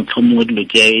ola motlho mongwe dilo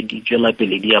ke di tswela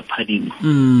pele di a phadima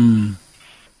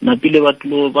na pele ba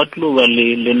tlo ba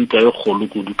le ntwa e kgolo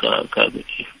kudu ka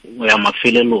ya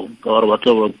mafelelong ka gore ba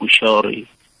tlo ba pusha gore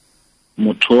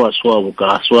motho a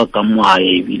swa ka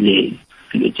moae ebile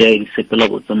dilo tša di sepela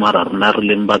botse mara rena re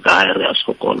leng ba ka gae re a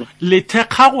sokola le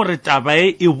thekga gore taba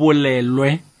e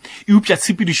bolelwe eupša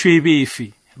tshepedišo e befe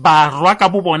ba rwa ka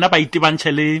bo bona ba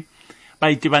itebantšhe le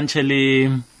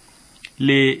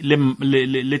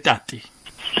tate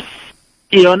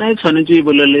yona e tshwanetse e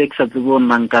bolele ke sa tsebe o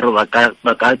nnang ka re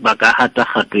ba ka hata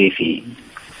gato e feng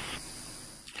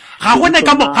ga gone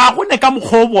ka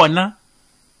mokgwa o bona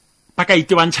ba ka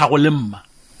itebantšhago le mma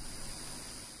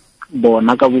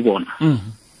bona ka bo bona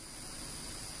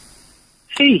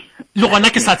le gona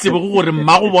ke sa tsebe gore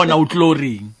mma go bona o tlo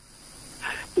reng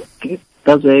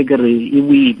ka tswe ke re e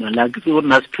boima la ke gore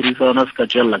na sephiri sa yona se ka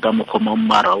tswelela ka mokgwa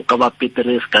mmara o ka ba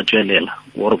petere se ka tswelela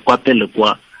gore kwa pele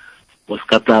kwa o se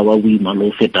ka tla ba boima le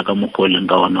o feta ka mokgwa o leng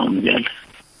ka ona o bjale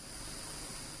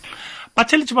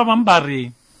batheletše ba bangwe ba re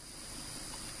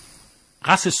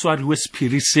ga se swariwe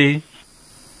sephiri se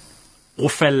go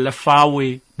felle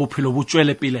fawe bophelo bo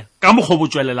tswele pele ka mokgwa bo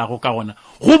tswelelago ka gona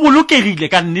go bolokegile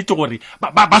ka nnete gore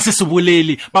ba se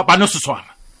bolele ba no se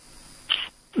swara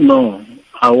no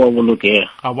a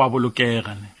wa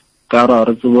bolokega ne ka ra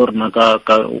re tsebo rena ka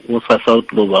o sa sa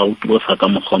utlo sa ka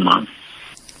mogomang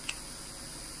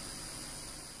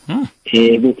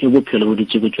bophelo bo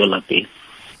ditse go tswela pele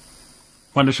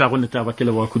ngwana sha go netaba ke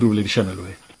le ba kudu le dishana le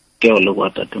wena ke o le kwa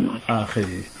tatemaka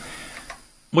age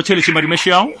motšheletši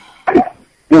madimešao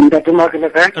ntatemaka le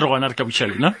kae re gona re ka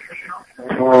botšhale na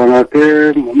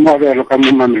ke mabelo ka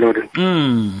mo mamelodi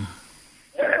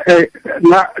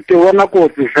na ke bona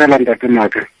kotsi fela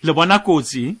ntatemaka le bona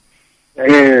kotsi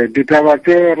ditaba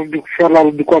tse re di fela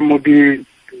di kwa mo di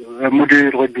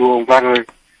rediong ba re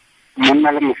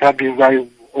monna le mosadi ba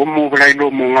o mo bolaile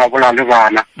o mongwe a bola le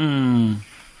bana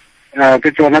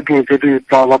ke tsona dilo tse di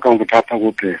tla bakang bothata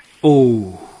gope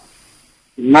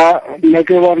nna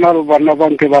ke bona re bana ba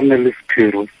nke ba nne le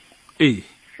sephiri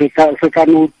se ka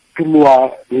no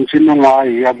tuloa ntse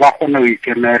mengwae ya ba kgona go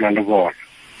ikemela le bona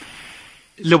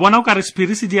le bona o ka re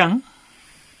sephiri se diang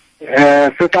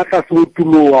se ka tla se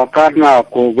tuloa ka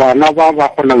nako bana ba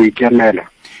kgona go ikemela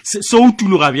se o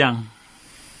tuloga bjang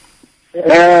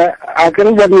a ke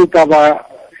re bone taba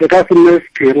se ka se nne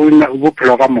sephiri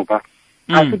bophelo ka moka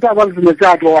a se taba le sene tse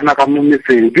a di gona ka mo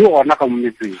metseng di gona ka mo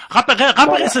metseng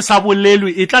gape se sa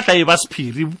bolelwe e tla e ba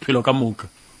sephiri bophelo ka moka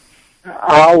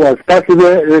awa se ka se be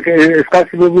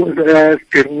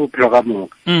sephiri bophelo ka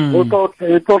moka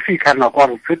e tlo fitlha nako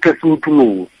gore se ke se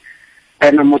utolowe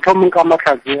and motho mongwe ka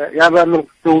matlhatsi ya bele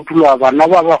se utoloa bana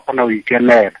ba kgona go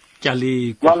ikemela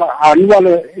ane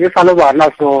bale e sa le bana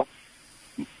so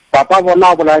papa bona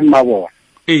a bolae mma bona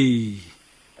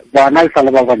bana e sa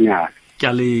le ba banyane ke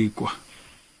a lekwa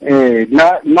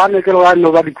nna ne ke le wa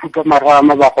no ba dikhupa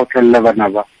marama ba gotlhelele bana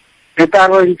ba e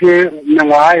tarentse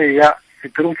mengwae ya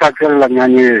sephiri sa tselela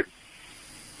nyanyeng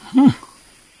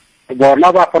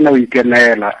bona ba kgona go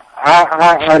ikemela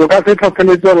re ka se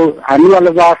tlhotlheletse gore ane ba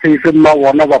le ba seise mma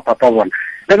bona ba papa bona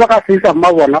le ba ka seisa mma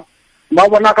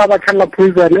bona ka ba tšhelela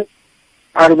poisone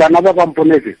a re bana ba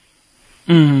bamponetse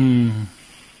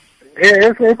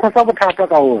e khosa bothata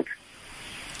ka otlhe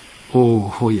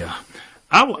ya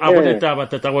ao a bone taba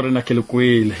tata gore na ke le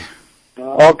kwele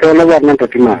okay le bona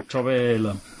ntatima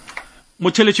thobela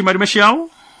motšheletši madimešao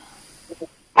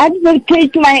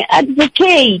advocate my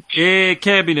advocate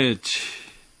cabinet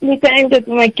le kae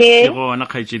ntatima ke gona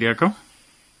kgaetšedi ya ka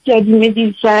ke a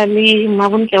dumedisa le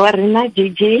mabontle wa rena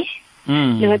JJ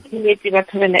le batheletsi ba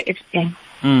Thobela FM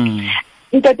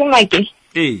ntatima ke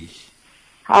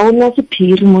ga ona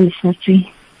sephiri mo lefatsheng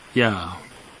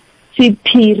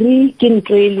sephiri ke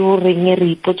ntho e le goreng re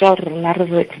ipotsa gore rena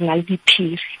re na le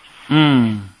diphiri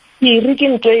phiri ke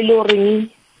ntho e le goreng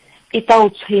e tla o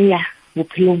tshwenya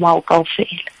bophelo bao kao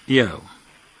fela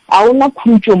ga ona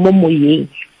khutso mo moyeng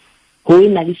go e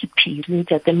na le sephiri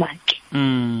ntatemake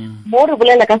mo re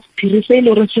bolela ka sephiri se e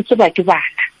le gore se tseba ke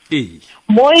bana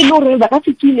mo e le gore ba ka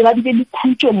se kile ba dile le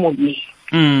khutso moyeng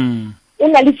o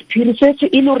na le sephiri se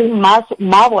e le gore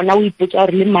ma bona o ipotsa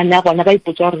gore le mane a bona ba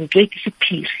ipotsa gore ntho e ke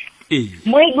sephiri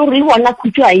mo e le gore le bona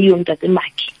khutso a eyo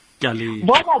ntatemake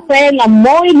bona fela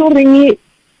mo e le goreng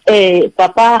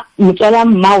papa motswala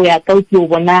mmagwe ya ka o tlo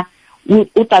bona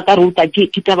o tata re uta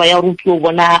ke taba ya gore o tlo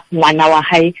bona ngwana wa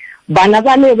gae bana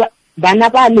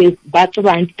bale ba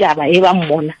tsebang ditaba e ba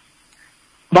mmona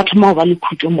ba thoma ba le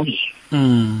khutso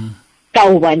moyeng ka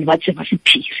gobane ba tseba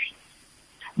sephiri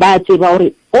ba tseba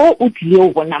gore o tlile o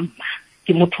bona mma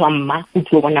ke motho wa mma o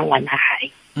tlile o bona ngwana gae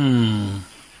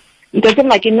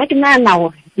ntatemake nna ke naana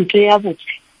gore ntho ya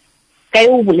botse ka e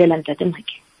o bolela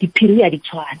ntatemake diphiri ya di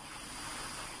tshwane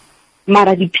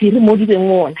mara diphiri mo di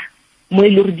beng ona mo e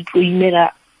le gore di tlo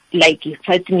imela like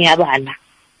fighting ya bana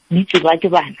di tseba ke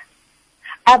bana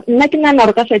nna ke naana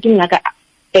gore ka fighting naka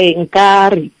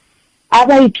nkare a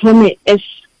ba ithome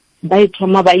ba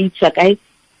ithoma ba itsa kae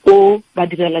ko ba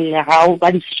direla legao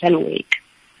ba di-social worker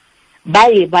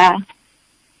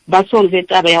ba solve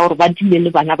taba ya gore ba dile le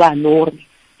bana ba lore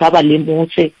ba ba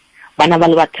lemotse bana ba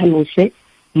le ba tlhalose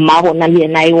mma bona le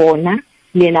ena e ona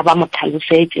le ena ba mo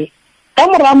tlhalosetse ka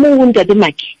mora moo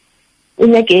ntatemake o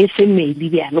nyake e family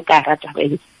bjalo ka rata ba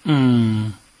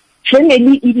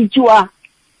family e ditsiwa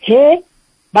he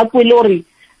ba kwele gore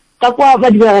ka kwa ba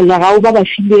direla legao ba ba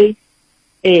file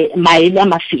maele a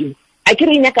mafelo a ke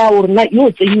re nyaka gore na yo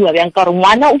tsenyiwa bjang ka gore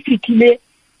ngwana o fitlhile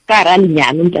ka ra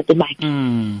lenyano ntatemake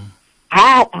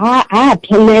ha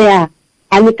tholeya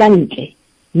a le ka ntle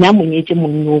nya monyetse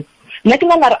monno nna ke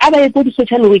nagana re a ba ye ko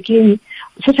di-social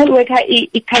worker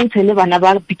e counsele bana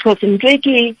ba because ntho e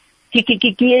ke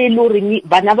e le goreng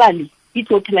bana bale e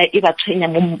tlo phela e ba tshwenya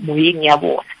mo moyeng ya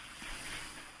bona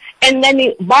and then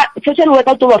social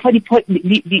worker to ba fa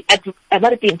ba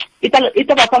re teng e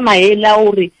tla ba fa maela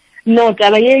gore no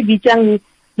taba ye bitsang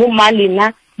bo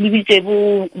malena le bitse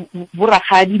bo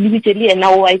ragadi le bitse le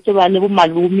ena o a tseba le bo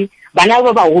malumi bana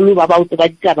ba bagolo ba ba utse ba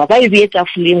ditaba ba e beetsa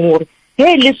fuleng gore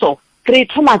he le so re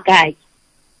thoma kae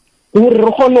gore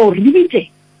re kgone gore re bitse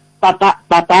papa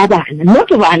a bana not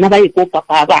bana ba iko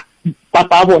papa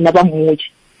a bona ba mmoje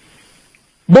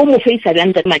bo mo faisa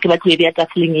bjang ntate make ba tlebe ya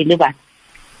tafoleng e le bana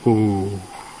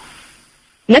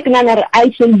nna ke nana re a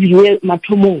isolviwe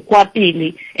mathomong kwa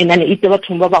pele enane ite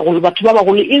batho ba bagolo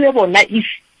e be bona if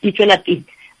e tswela teng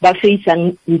ba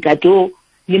faisang ntato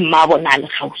le mma bona le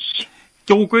gausi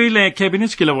ke go kwele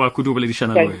cabinet ke le wa kudu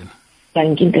boledišana le wena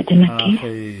thank you ntate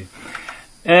make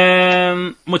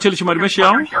motšheletši madimešo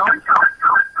yao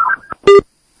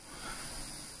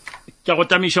ke go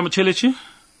tamiša motšheletši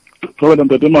Tobela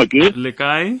ntate make le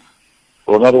kae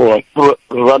ona re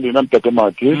ra lena ntate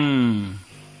make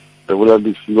re bola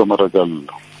le siwa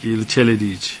marakallo ke le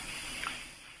tšheleditše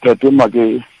ntate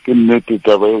make ke nnete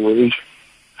taba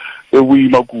e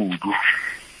boima kudu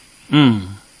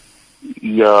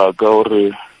ya ka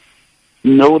gore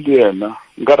nne o le yena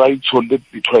nka ra itshole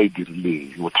ditho a e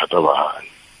dirileng bothata ba hae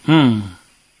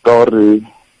ka gore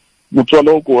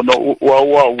motswala o kona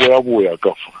wa boya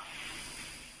ka fa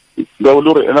ga o le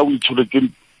gore ena o itshole ke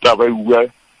taba e bua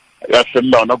ya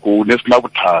fella ona ko ne sena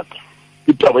bothata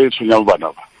ke taba e tshwenyang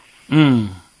bana ba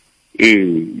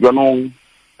jaanong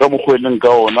ka mogweleng ka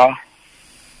ona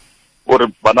gore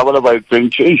bana ba le ba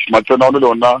etsentšhe matsena one le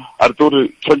ona a re tse gore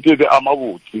tshwanetse be a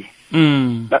mabotse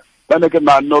ba ne ke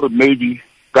naanne gore maybe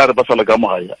ka re ba sala ka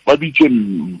mogae ba bitse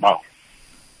mma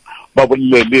ba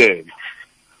bolele le ena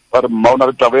ba re mma o na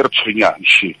le taba e re tshwenyang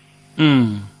she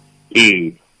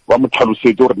ba mo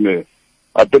tlhalosetse gore ne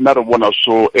ape nna re bona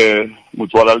so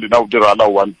motswala lena o dirala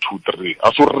 1 2 3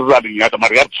 a so re ra lenyaka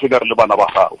mare ya re tshwenya re le bana ba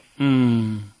gago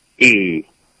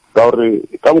ka gore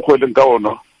ka mogweleng ka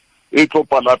ona e tlo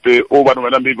palape o bana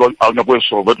wena maybe a nyako e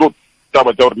so ba tlo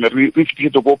taba tsa gore ne re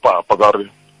fitlhetse ko papa ka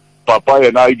gore papa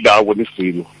yena a ile a bone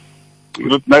selo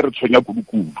na re tshwenya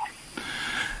kudu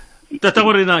tata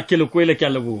gore na ke le kwele ke a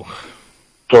leboga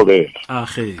tobela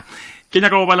age ke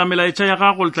nyaka go bala melaetša ya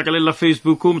gago le tlakalela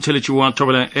Facebook motšheletši wa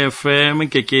Thobela FM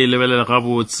ke lebelela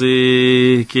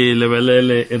gabotse ke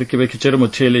lebelele e re ke be ke tšere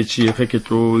motšheletši ge ke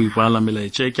tlo ibala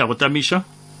melaetša ke a go tamiša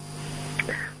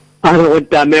a re go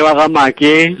tame wa ga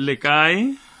make le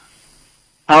kae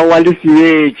a wa le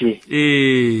sietše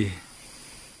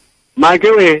make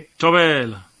we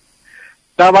Thobela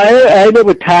taba e ile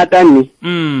bothata ni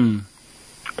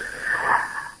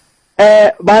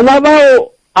bana bao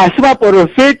a se ba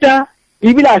profeta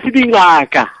ebile a se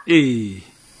dingaka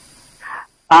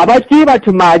a ba ke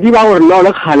batho madi ba gore no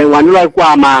le kgale ngwane wa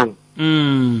kwa mang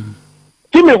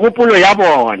ke megopolo ya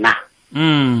bona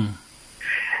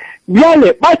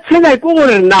bjale ba tshela ke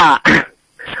gore na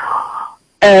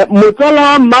motswala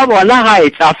wa mma bona ga e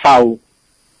tla fao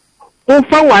o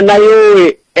fa ngwana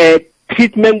yo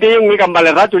treatment e nngwe ka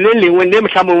malerato le lengwe le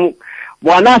mohlamo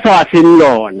bona sa ba feng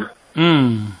lona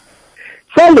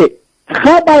sale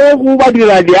ga ba ye go ba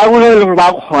dira di a gore le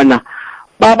ba kgona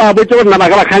ba botse gore na ba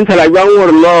ka ba cancela jwang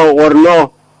gore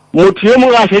no motho yo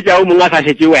mongwe a šetša o mongwe a sa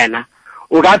šetse wena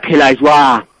o ka phela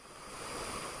jwang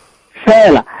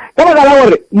fela ka baka la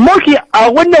gore mo ke a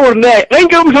gonne gore ne ge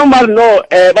nke motlhamo ba re no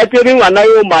ba tsere ngwana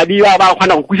yo madi ba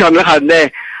kgona go kuša mle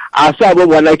gane a se a bo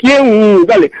bona ke e nngwe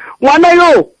kale ngwana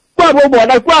yo kwa bo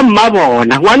bona kwa mma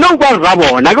bona ngwana o kwa rra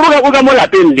bona ke o ka mo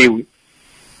lapeng lewe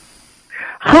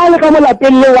ga le ka mo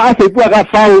lapeng leo a fepua ka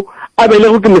fao a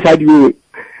belego ke mosadi oe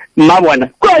mma bona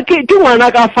ke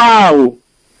ngwana ka fao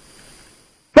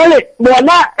fale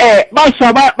bona ba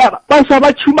swa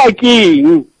ba tšhuma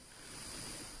keng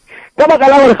ka baka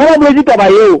la gore ga ba boletse taba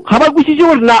eo ga ba kwešiše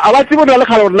gore na a ba tsebe gore na le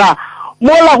kgale gore na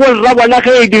mola go rra bona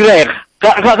ge e direga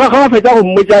ga ba fetsa go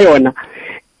mmotsa yona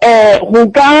go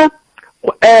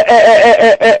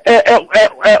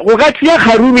ka tšea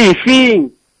kgaruru efeng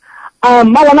a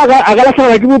mma bona a ka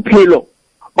latlhegela ke bophelo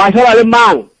ba šala le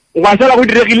mang ba šala go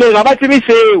diregileng ga ba tsebe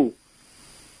seo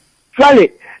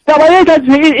jale taba e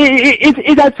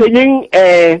sa tshwenyeng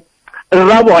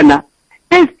rra bona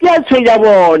e se a tshwenya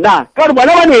bona ka gore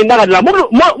bona ba no e naganela mo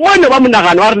ne ba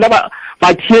monagano wa rena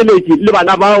ba theeletše le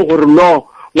bana bao gore no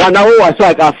ngwana o wa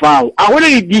swa ka fao a gole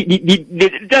ke di-DNA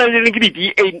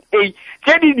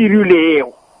tse di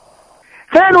dirilego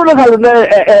ge e le gore ga lone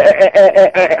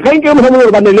ge nke motlhamo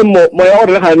gore ba ne le moya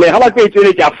gore le galene ga ba tlo e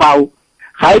tsweletša fao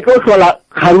ga e tlo tlhola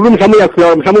kgaruru motlhamong ya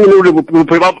tlhola motlhamong le gore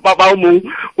bophelo ba mongwe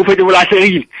o fete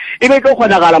bolasegile e be tlo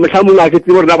kgonagala motlhamong a ketse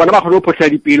gore na bona ba kgone go photlhela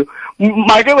dipelo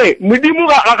makewe modimo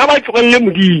ga ba tlogelele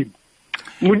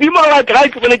modimo ga e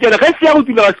tlogele tsena ge se ya go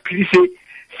tula ba sephiri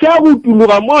se ya go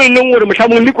tuloga mo e leng gore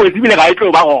motlhamong le kotsi bile ga e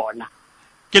tlo ba gona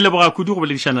ke leboga kudu go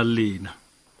boledišana le lena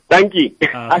thank you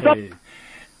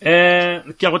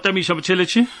ke a go tamiša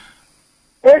botšheletše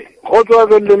go tswa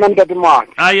le nna ntate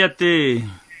make a ya te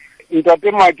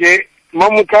ntate make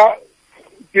mamoka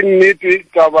ke nnete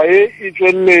taba e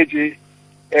tsweletse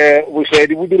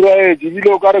bošaedi bo diraetse ebile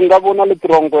o ka re nka bona le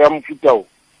tronko ya mofuta o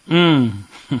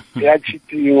ya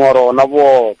cheating or ona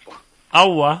botsa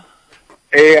aowa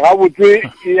gabotse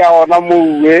e ya ona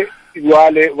mouwe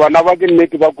jwale bona ba ke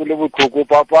nnete ba kole botlhoko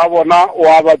papa bona o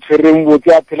a ba tshwereng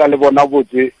botse a phela le bona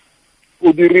botse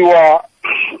o diriwa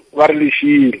ba re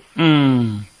lešire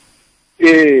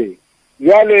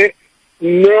jwale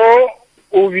no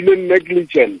o bile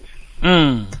negligent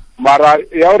mara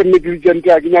ya gore negligent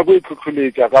a ke nyako e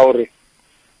tlhotlholetša ka gore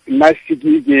nna ke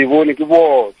e bone ke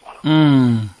botsa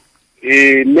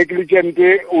negligent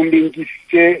o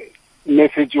linkisitše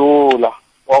message ola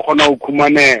wa kgona go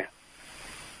khumanega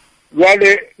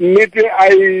jwale nnete a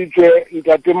itswe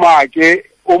ntate Make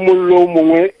o mollo o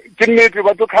mongwe ke nnete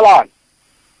ba tlo tlhalana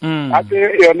ate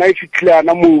yona e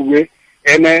fitlhilana mouwe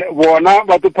ene bona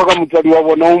ba tlo phaka motsadi wa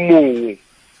bona o mongwe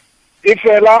e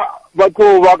fela ba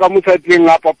tlo ba ka motsatsing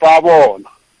a papa a bona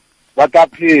ba tla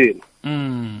phela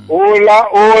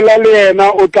ola le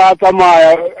yena o tla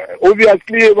tsamaya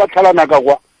obviously ba tlhalana ka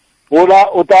kwa ola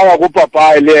o tla ya go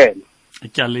papa le yena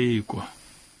ke a lekwa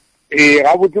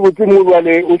ga botse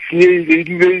molwale o sieile e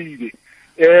dubeile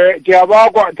ke a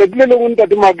bakwa tsatsi le lengwe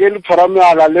ntate Make le tshwara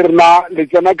meala le rena le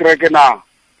tsena kereke na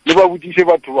le ba botsiše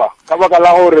batho ba ka baka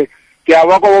la gore ke a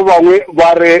bakwa ba bangwe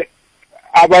ba re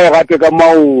a ba e gate ka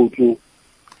maoto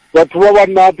batho ba ba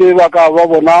nnate ba ka ba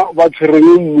bona ba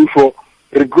tshwereng mmuso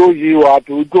re go jiwa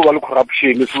ape o tlo ba le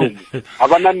corruption somo ga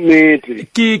bana nnete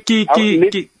ge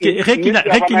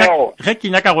ke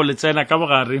nyaka go le tsena ka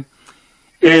bogare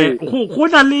go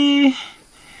na le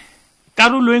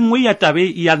karolo engwe ya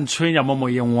tabe ya ntshwenya mo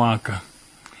moyeng wa ka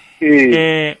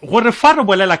gore fa re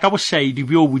bolela ka bošaedi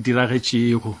bjo bo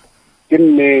diragetšego ke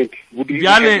nnete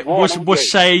bjale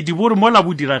bošaedi bo re mola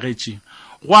bo diragetše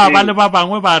go a ba le ba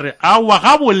bangwe ba re aowa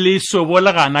ga boleso bo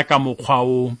le gana ka mokgwa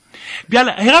o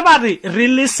bjale ge ba re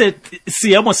le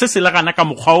seemo se se le gana ka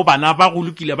mokgwa o bana ba go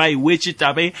lokile ba e wetse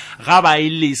tabe ga ba e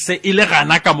lese e le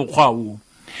gana ka mokgwa o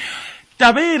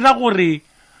tabe e ra gore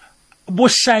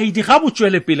bošaedi ga bo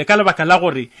tswele pele ka lebaka la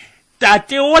gore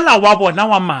tate ola wa bona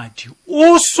wa madi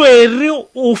o swere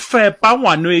o fepa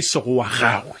ngwana e sego wa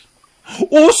gagwe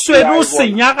o swere o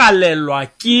senyagalelwa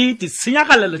ke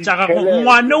ditshenyagalelo tša gagwe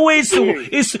ngwana o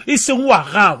e seng wa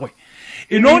gagwe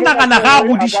e no nagana ga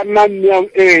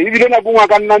ebile nako ngwe a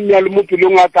ka nna mmea le mo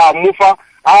pelong a tla mofa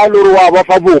a le gore wa ba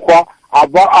fa bokgwa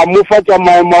a mofa tša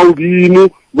maodimo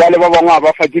jale ba bangwe a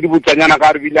ba fa ke dibotsanyana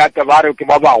ka re bile ate ba re ke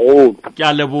ba bagolo ke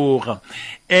a leboga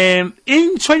e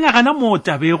ntshwenyagana mo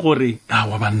tabe gore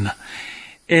awa banna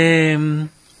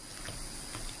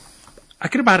a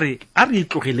kere ba re a re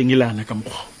itlogeleng elana ka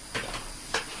mokgwa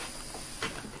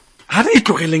a re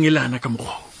itlogeleng elana ka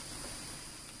mokgwa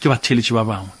ke batheletše ba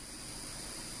bangwe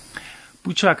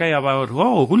putso ya ka ya ba gore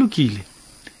go lokile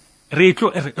re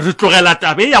tlogela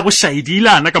tabe ya bošaedi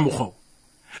elana ka mokgwa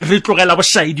re tlogela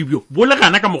bošaedi bjo bo le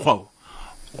gana ka mokgwa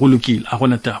go lokile a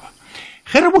gona taba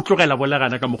ge re bo tlogela bo le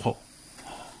gana ka mokgwa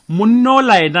monna o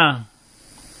la ena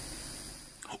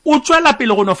o tswela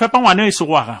pele go no fepa ngwana e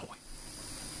sego wa gagwe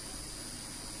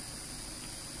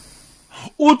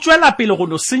o tswela pele go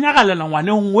no senyagalela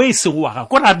ngwane ngwe e sego wa gagwe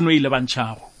ko ra dino ile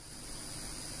bantšhago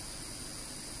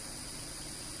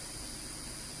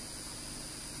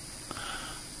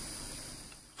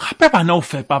gape bana o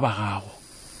fepa ba gago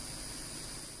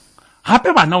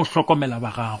gape bana o hlokomela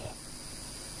ba gago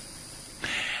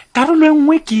karolo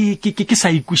engwe ke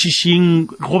sa ikwešišeng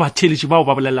go batheletše bao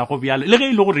ba bolela go bjalo le ge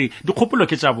e le gore dikgopolo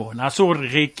ke tša bona a se gore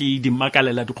ge ke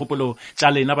dimakalela dikgopolo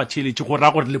tša lena batheletše go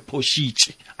ra gore le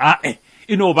phošitše ae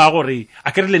e no ba gore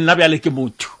a ke re le nna bjale ke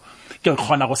motho ke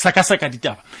kgona go saka-saka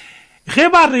ditaba ge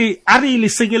ba re a re le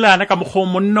sengelana ka mokgwa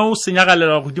monna o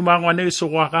senyagalela godimo ga ngwane e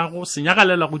sego wa gago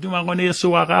senyagalela godimo ga ngwane e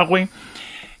sego wa gagwe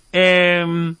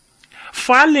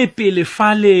fale pele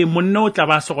fale monna o tla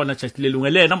ba se gona tšatši le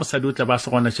lengwe le ena mosadi o tla ba se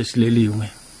gona tšatši le lengwe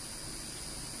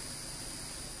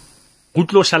go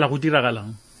tlo šala go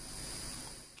diragalang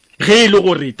ge e le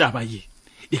gore taba ye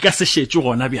e ka se šetše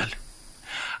gona bjale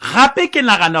gape ke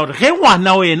nagana gore ge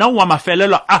ngwana o ena wa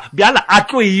mafelelo bjala a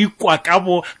tlo ikwa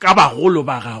ka bagolo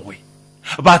ba gagwe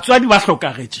batswadi ba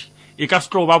hlokagetše e ka se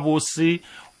tlo ba bose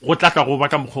go tlatla go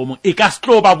ba ka mokgomong e ka se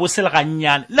tlo ba bose le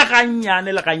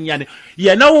gannyane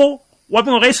yena o wa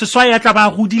bengwe ge e seswa ya tla ba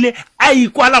godile a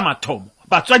ikwala mathomo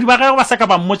batswadi ba gagwe ba sa ka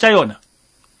ba mmotša yona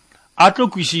a tlo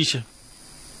kwešiša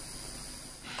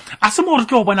a se mo re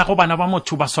tlo bona go bana ba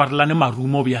motho ba swarelane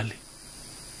marumo bjale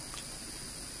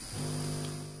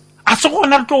a se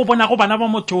gona re tlo bona go bana ba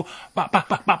motho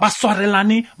ba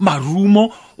swarelane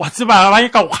marumo wa tseba ba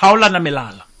ka go kgaolana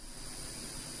melala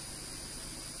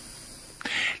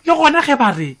le gona ge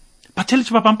ba re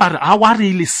batheletši ba bang ba re a wa re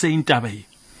ile seng taba e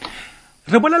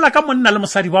re bolela ka monna le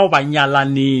mosadi bao ba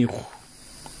nyalanego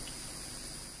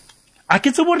a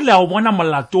ke tsebo re le a o bona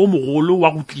molato o mogolo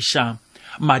wa go tliša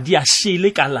madi a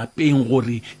shele ka lapeng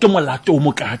gore ke molato o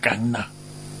mo kakang na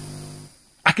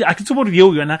a ke tsebo re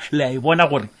yeo yona le a e bona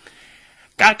gore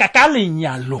ka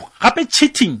lenyalo gape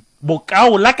cheating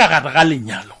bokaola ka gare ga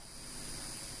lenyalo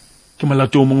ke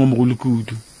molato o mongwe mogolo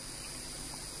kudu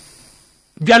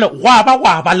bjale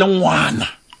wa ba le ngwana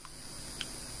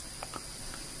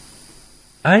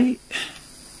ai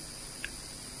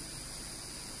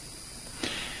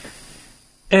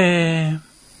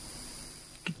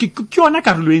ke yona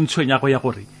karolo e ntshwenyago ya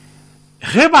gore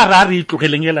ge ba ra re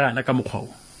itlogeleng e legana ka mokgwa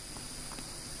o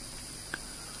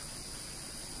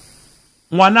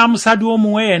ngwana mosadi o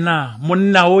mongwe yena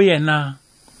monna o yena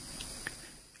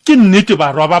ke nnete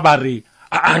barwa ba re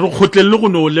a re kgotlelle go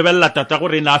no lebella tata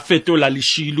gore ena a fetola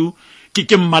lešilo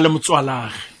ke mmale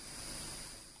motswalage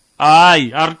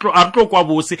ai a re tlo kwa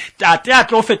bose tate a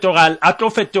tlo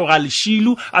fetoga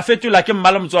lešilo a fetola ke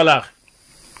mmale motswalage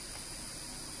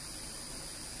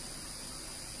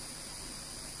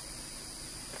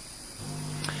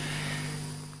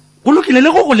go lokile le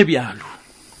go le bjalo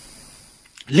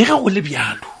le ge go le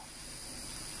bjalo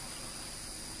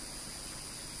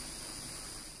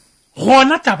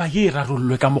gona taba ye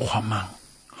rarollwe ka mokgwamang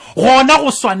gona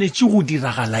go swanetše go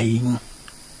diragala eng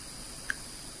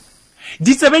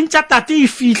ditsebeng tša tate e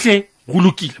fihle go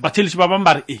lokile batheletši ba bang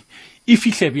ba re e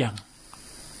fihle bjang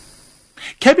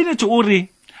cabinet o re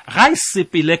ga e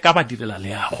sepele ka ba direla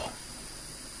leago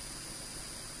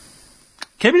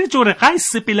cabinet o re ga e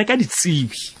sepele ka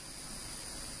ditsebi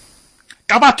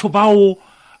ka batho bao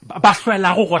ba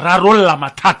hlwelago go rarolla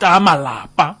mathata a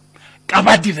malapa ka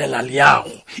ba direla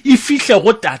leago e fihle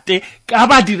go tate ka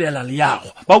ba direla leago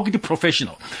ba o ke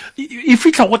di-professional e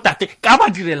fihle go tate ka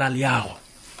ba direla leago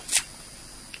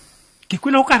ke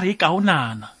kwele o ka re e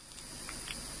kaonana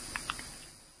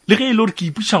le ge e le gore ke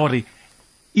ipuša gore e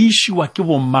išiwa ke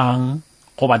bomang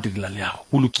go ba direla leago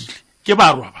go lokile ke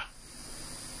barwa ba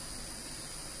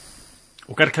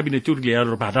o ka re kabinete o rile ya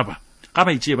gore bana ba ga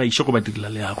ba itšee ba iše go ba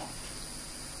direla leago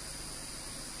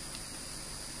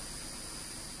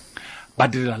ba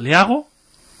direla leago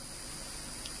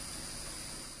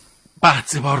ba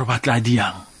tseba gore ba tla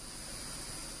diang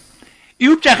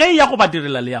eupša ge ya go ba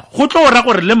direla leago go tlo ra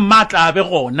gore le mma tla be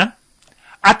gona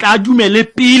a tla dumele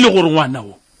pele gore ngwana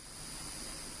o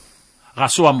ga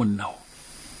se wa monna o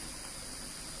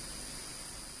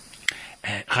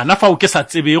gana fa o ke sa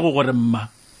tsebego gore mma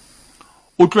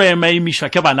o tlo emaimišwa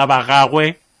ke bana ba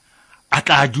gagwe a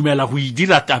tla dumela go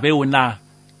idira tabe o na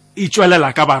e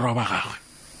tswelela ka barwa ba gagwe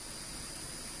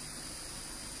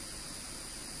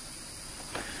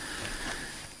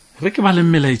re ke ba le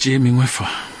mmelaetše e mengwe fa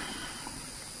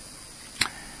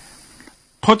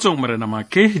kgotsong morena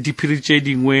make diphiri tše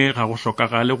dingwe ga go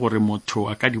hlokagale gore motho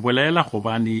a ka di bolela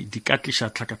gobane di ka tliša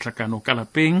tlhakatlhakano ka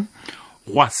lapeng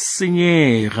go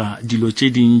senyega dilo tše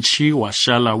dintšhi wa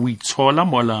šala o itshola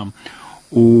mola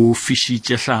o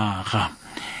fišitše hlaga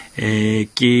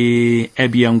ke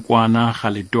ebiankwana ga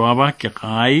ledwaba ke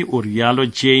gae o rialo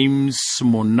James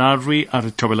Monari a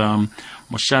re thobela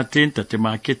mošate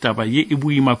ntatemake taba ye e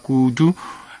boima kudu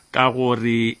ka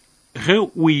gore ge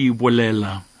o e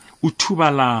bolela o thuba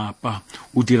lapa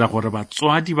o dira gore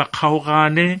batswadi ba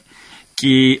kgaogane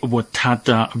ke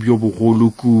bothata bjo bogolo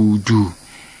kudu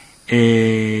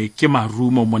ke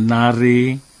marumo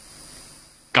Monare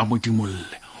ka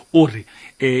modimolle o re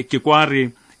ke kwa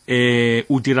re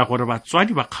o dira gore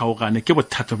batswadi ba kgaogane ke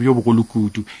bothata bjo bogolo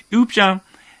kudu eupša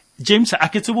James a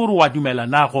ke tsebe gore wa dumela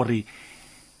na gore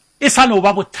e sa le o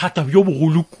ba bothata bjo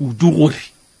bogolo kudu gore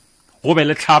go be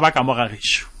le tlhaba ka mo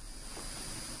gagešo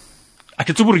a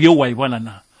ke tsebe gore yeo wa e bona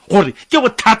na gore ke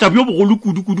bothata bjo bogolo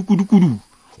kudu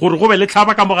gore go be le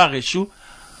tlhaba ka mo gagešo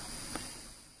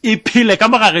e phele ka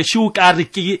mo gagešo o ka re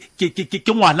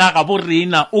ke ngwana ga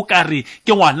borena o ka re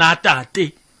ke ngwana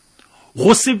tate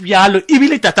go se bjalo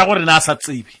ebile tata gore na a sa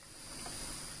tsebe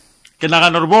ke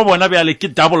nagana gore bo bona bjale ke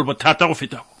double bothata go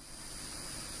feta go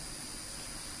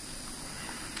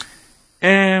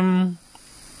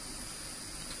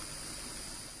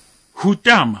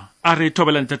hutama a re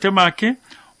thobela ntatemake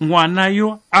ngwana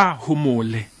yo a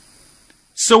homole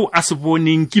seo a se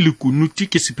boneng ke lekunuti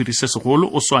ke sephiri se segolo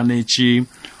o swanetše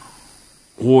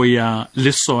go ya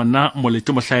le sona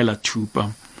molete mohlaela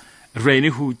thupa rene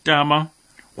hutama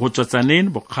go tswatsaneng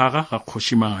bokgaga ga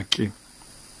kgošimake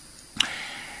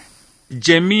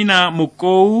Jemina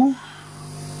Mokou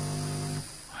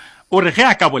o re ge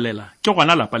a ka bolela ke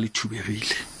gona lapa le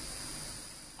thubegile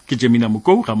ke Jemina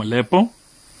Mokou ga molepo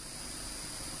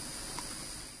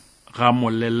ga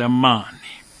molelemane.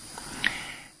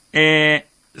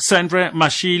 Sandra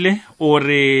Mashile o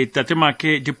re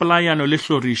tatemake dipolayano le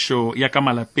hlorišo ya ka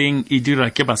malapeng e dira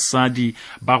ke basadi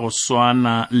ba go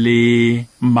swana le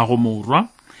mmagomorwa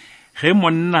ge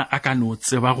monna a ka no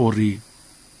tseba gore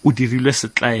o dirilwe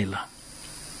setlaela.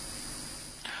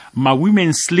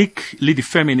 Ma-women slick le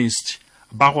di-feminist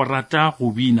ba go rata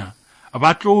go bina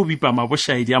ba tlo bipa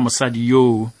mabošaedi a mosadi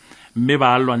yoo mme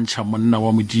ba lwantšha monna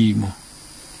wa modimo.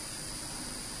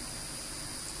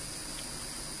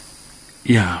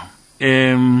 Ya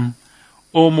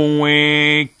o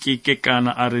mongwe ke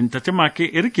kana a re ntatemake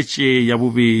e re ke tšee ya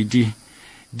bobedi.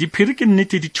 Diphiri ke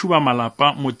nnete di thuba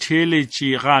malapa,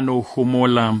 motheeletši ga no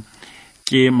homola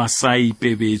ke masai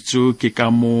pebetso ke ka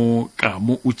mo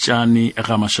utšane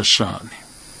ga mašašane.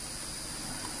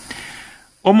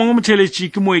 O mongwe motheeletši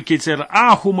ke mo eketsere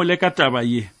a homole ka taba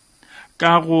ye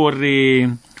ka gore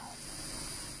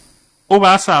o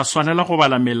ba sa swanela go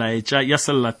bala melaetša ya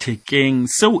sellathekeng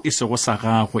seo e sego sa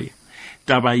gagwe.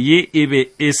 Taba ye e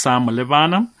be e sa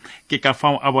molebana ke ka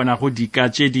fao a bona go dika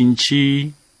tše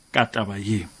dintšhi ka taba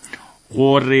ye.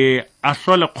 Gore a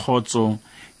hlole kgotso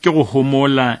ke go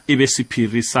homola e be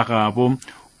sephiri sa gabo.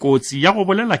 Kotsi ya go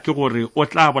bolela ke gore o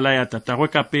tla bolaya tatago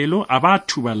ka pelo a ba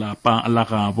thuba lapa la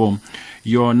gabo.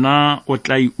 Yona o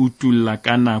tla iutulla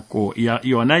ka nako ya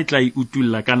yona e tla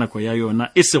iutulla ka nako ya yona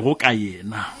e sego ka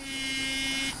yena.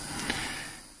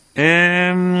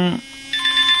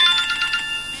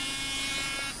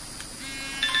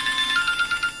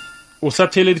 O sa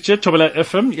theeleditše Thobela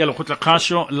FM ya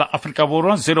lekgotlakgašo la Afrika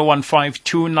Borwa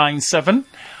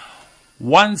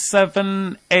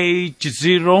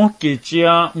 0152971780 ke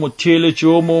tšea motheeletši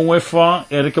o mongwe fa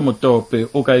e re ke motope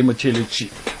o kae motheeletši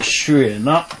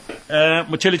šwena.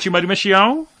 Motheeletši Madimaši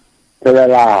yao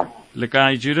Thobela le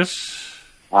kae Judas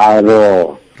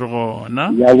aro re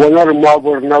gona ya bona re mo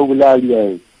borna o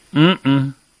bolaile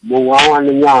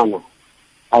mongwana nyana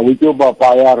a witse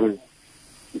bapa ya re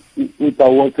uta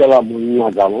wotela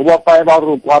monna ga o bapa ba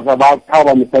ro kwatsa ba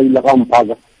thaba mosaile ga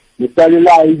mphaga mosaile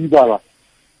la e dibala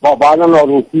ba bana no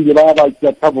ro khile ba ba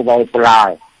tsa thabo ba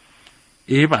playa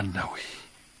e banda we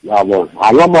ya bona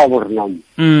ala mo borna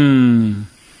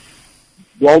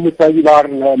yo mosaile ba re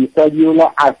mosaile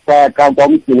la asaka ba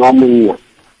motino monna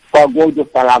fa go do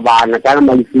sala bana kana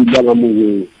malifile la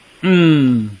mongwe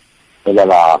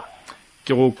Thobela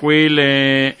ke go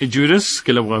kwele Judas ke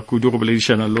le bra kudu go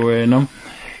boledišana le wena.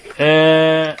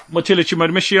 Motheeletši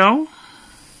Madimaši yao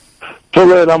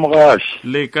Thobela mogaši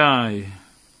le kae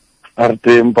a re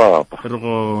teng papa re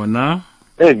gona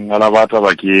ngala ba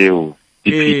taba ke eo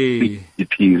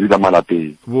diphiri tsa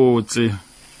malapeng botse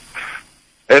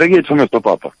e re ke thome so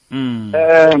papa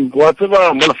wa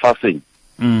tseba mo lefaseng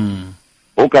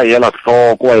o ka ela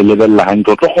hloko wa lebelela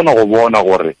hantle o tlo kgona go bona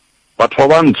gore batho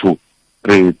ba ntsho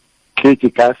re tletse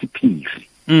ka sephiri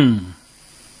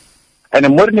ene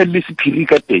mo re ne le sephiri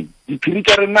ka teng diphiri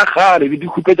tsa rena gale di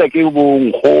khupetsa ke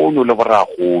bonkgono le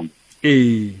boragolo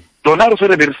tsona re se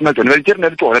re be re sena tsone re tsere ne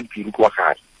le tsona diphiri kwa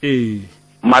gale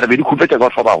mara be di khupetsa ka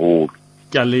batho ba bagolo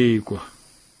ke a lekwa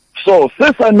so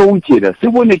se sa no utšela se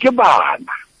bone ke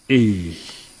bana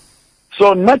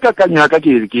so nna ka kanyaka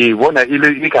ke bona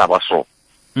ile ka ba so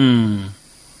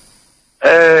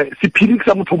sephiri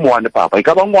sa motho moane papa e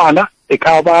ka ba ngwana e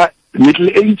ka ba middle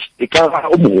age e ka ba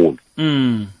o mogolo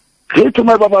ge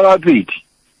thoma ba babedi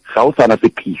ga o sana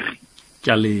sephiri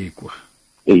ke a lekwa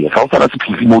ga o sana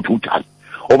sephiri mo tutane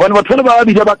o bona batho ba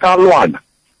babedi ba ka lwana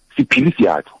sephiri se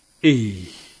atho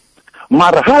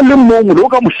mara ga le mongwe le o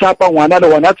ka moshapa ngwana le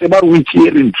wana tseba re o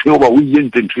itšere ntho ba o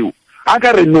yentse ntho a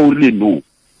ka re no le no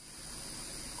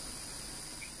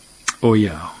o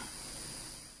ya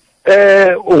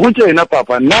o go tsena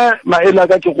papa nna maela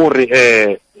ka ke gore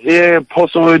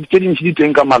phoso ke dintši di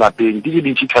teng ka malapeng di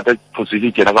dintši thata phoso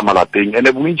di tsena ka malapeng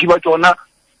ene bontši ba tsona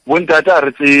bontata a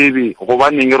re tsebe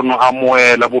gobaneng re no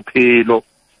amoela bophelo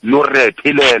lo re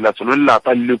phelela selo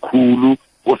lelapa le khulu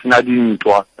o sena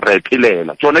dintwa re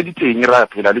phelela tsona di teng ra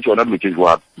phela le tsona dilo tse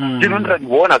jwalo ke no re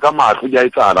bona ka mahlo di a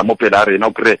etsala mo pela rena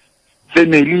o kre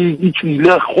family e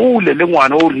tswile gole le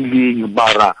ngwana o rileng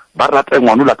ba rata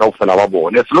ngwana la ka o fela ba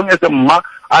bone selong ese mma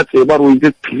a tseba ro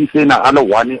itse phrisena a le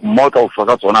one mota o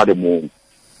foka tsona le mong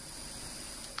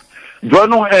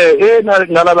jwanong na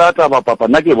ngala ba taba papa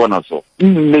nna ke bona so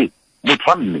mme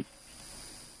motho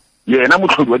yena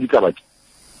motlhodi wa ditaba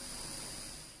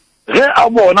ge a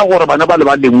bona gore bana ba le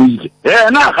ba lengwile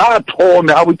yena ga a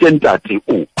thome a bokentate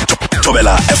o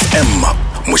Thobela FM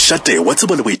mošate wa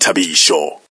tsebo le boithabišo.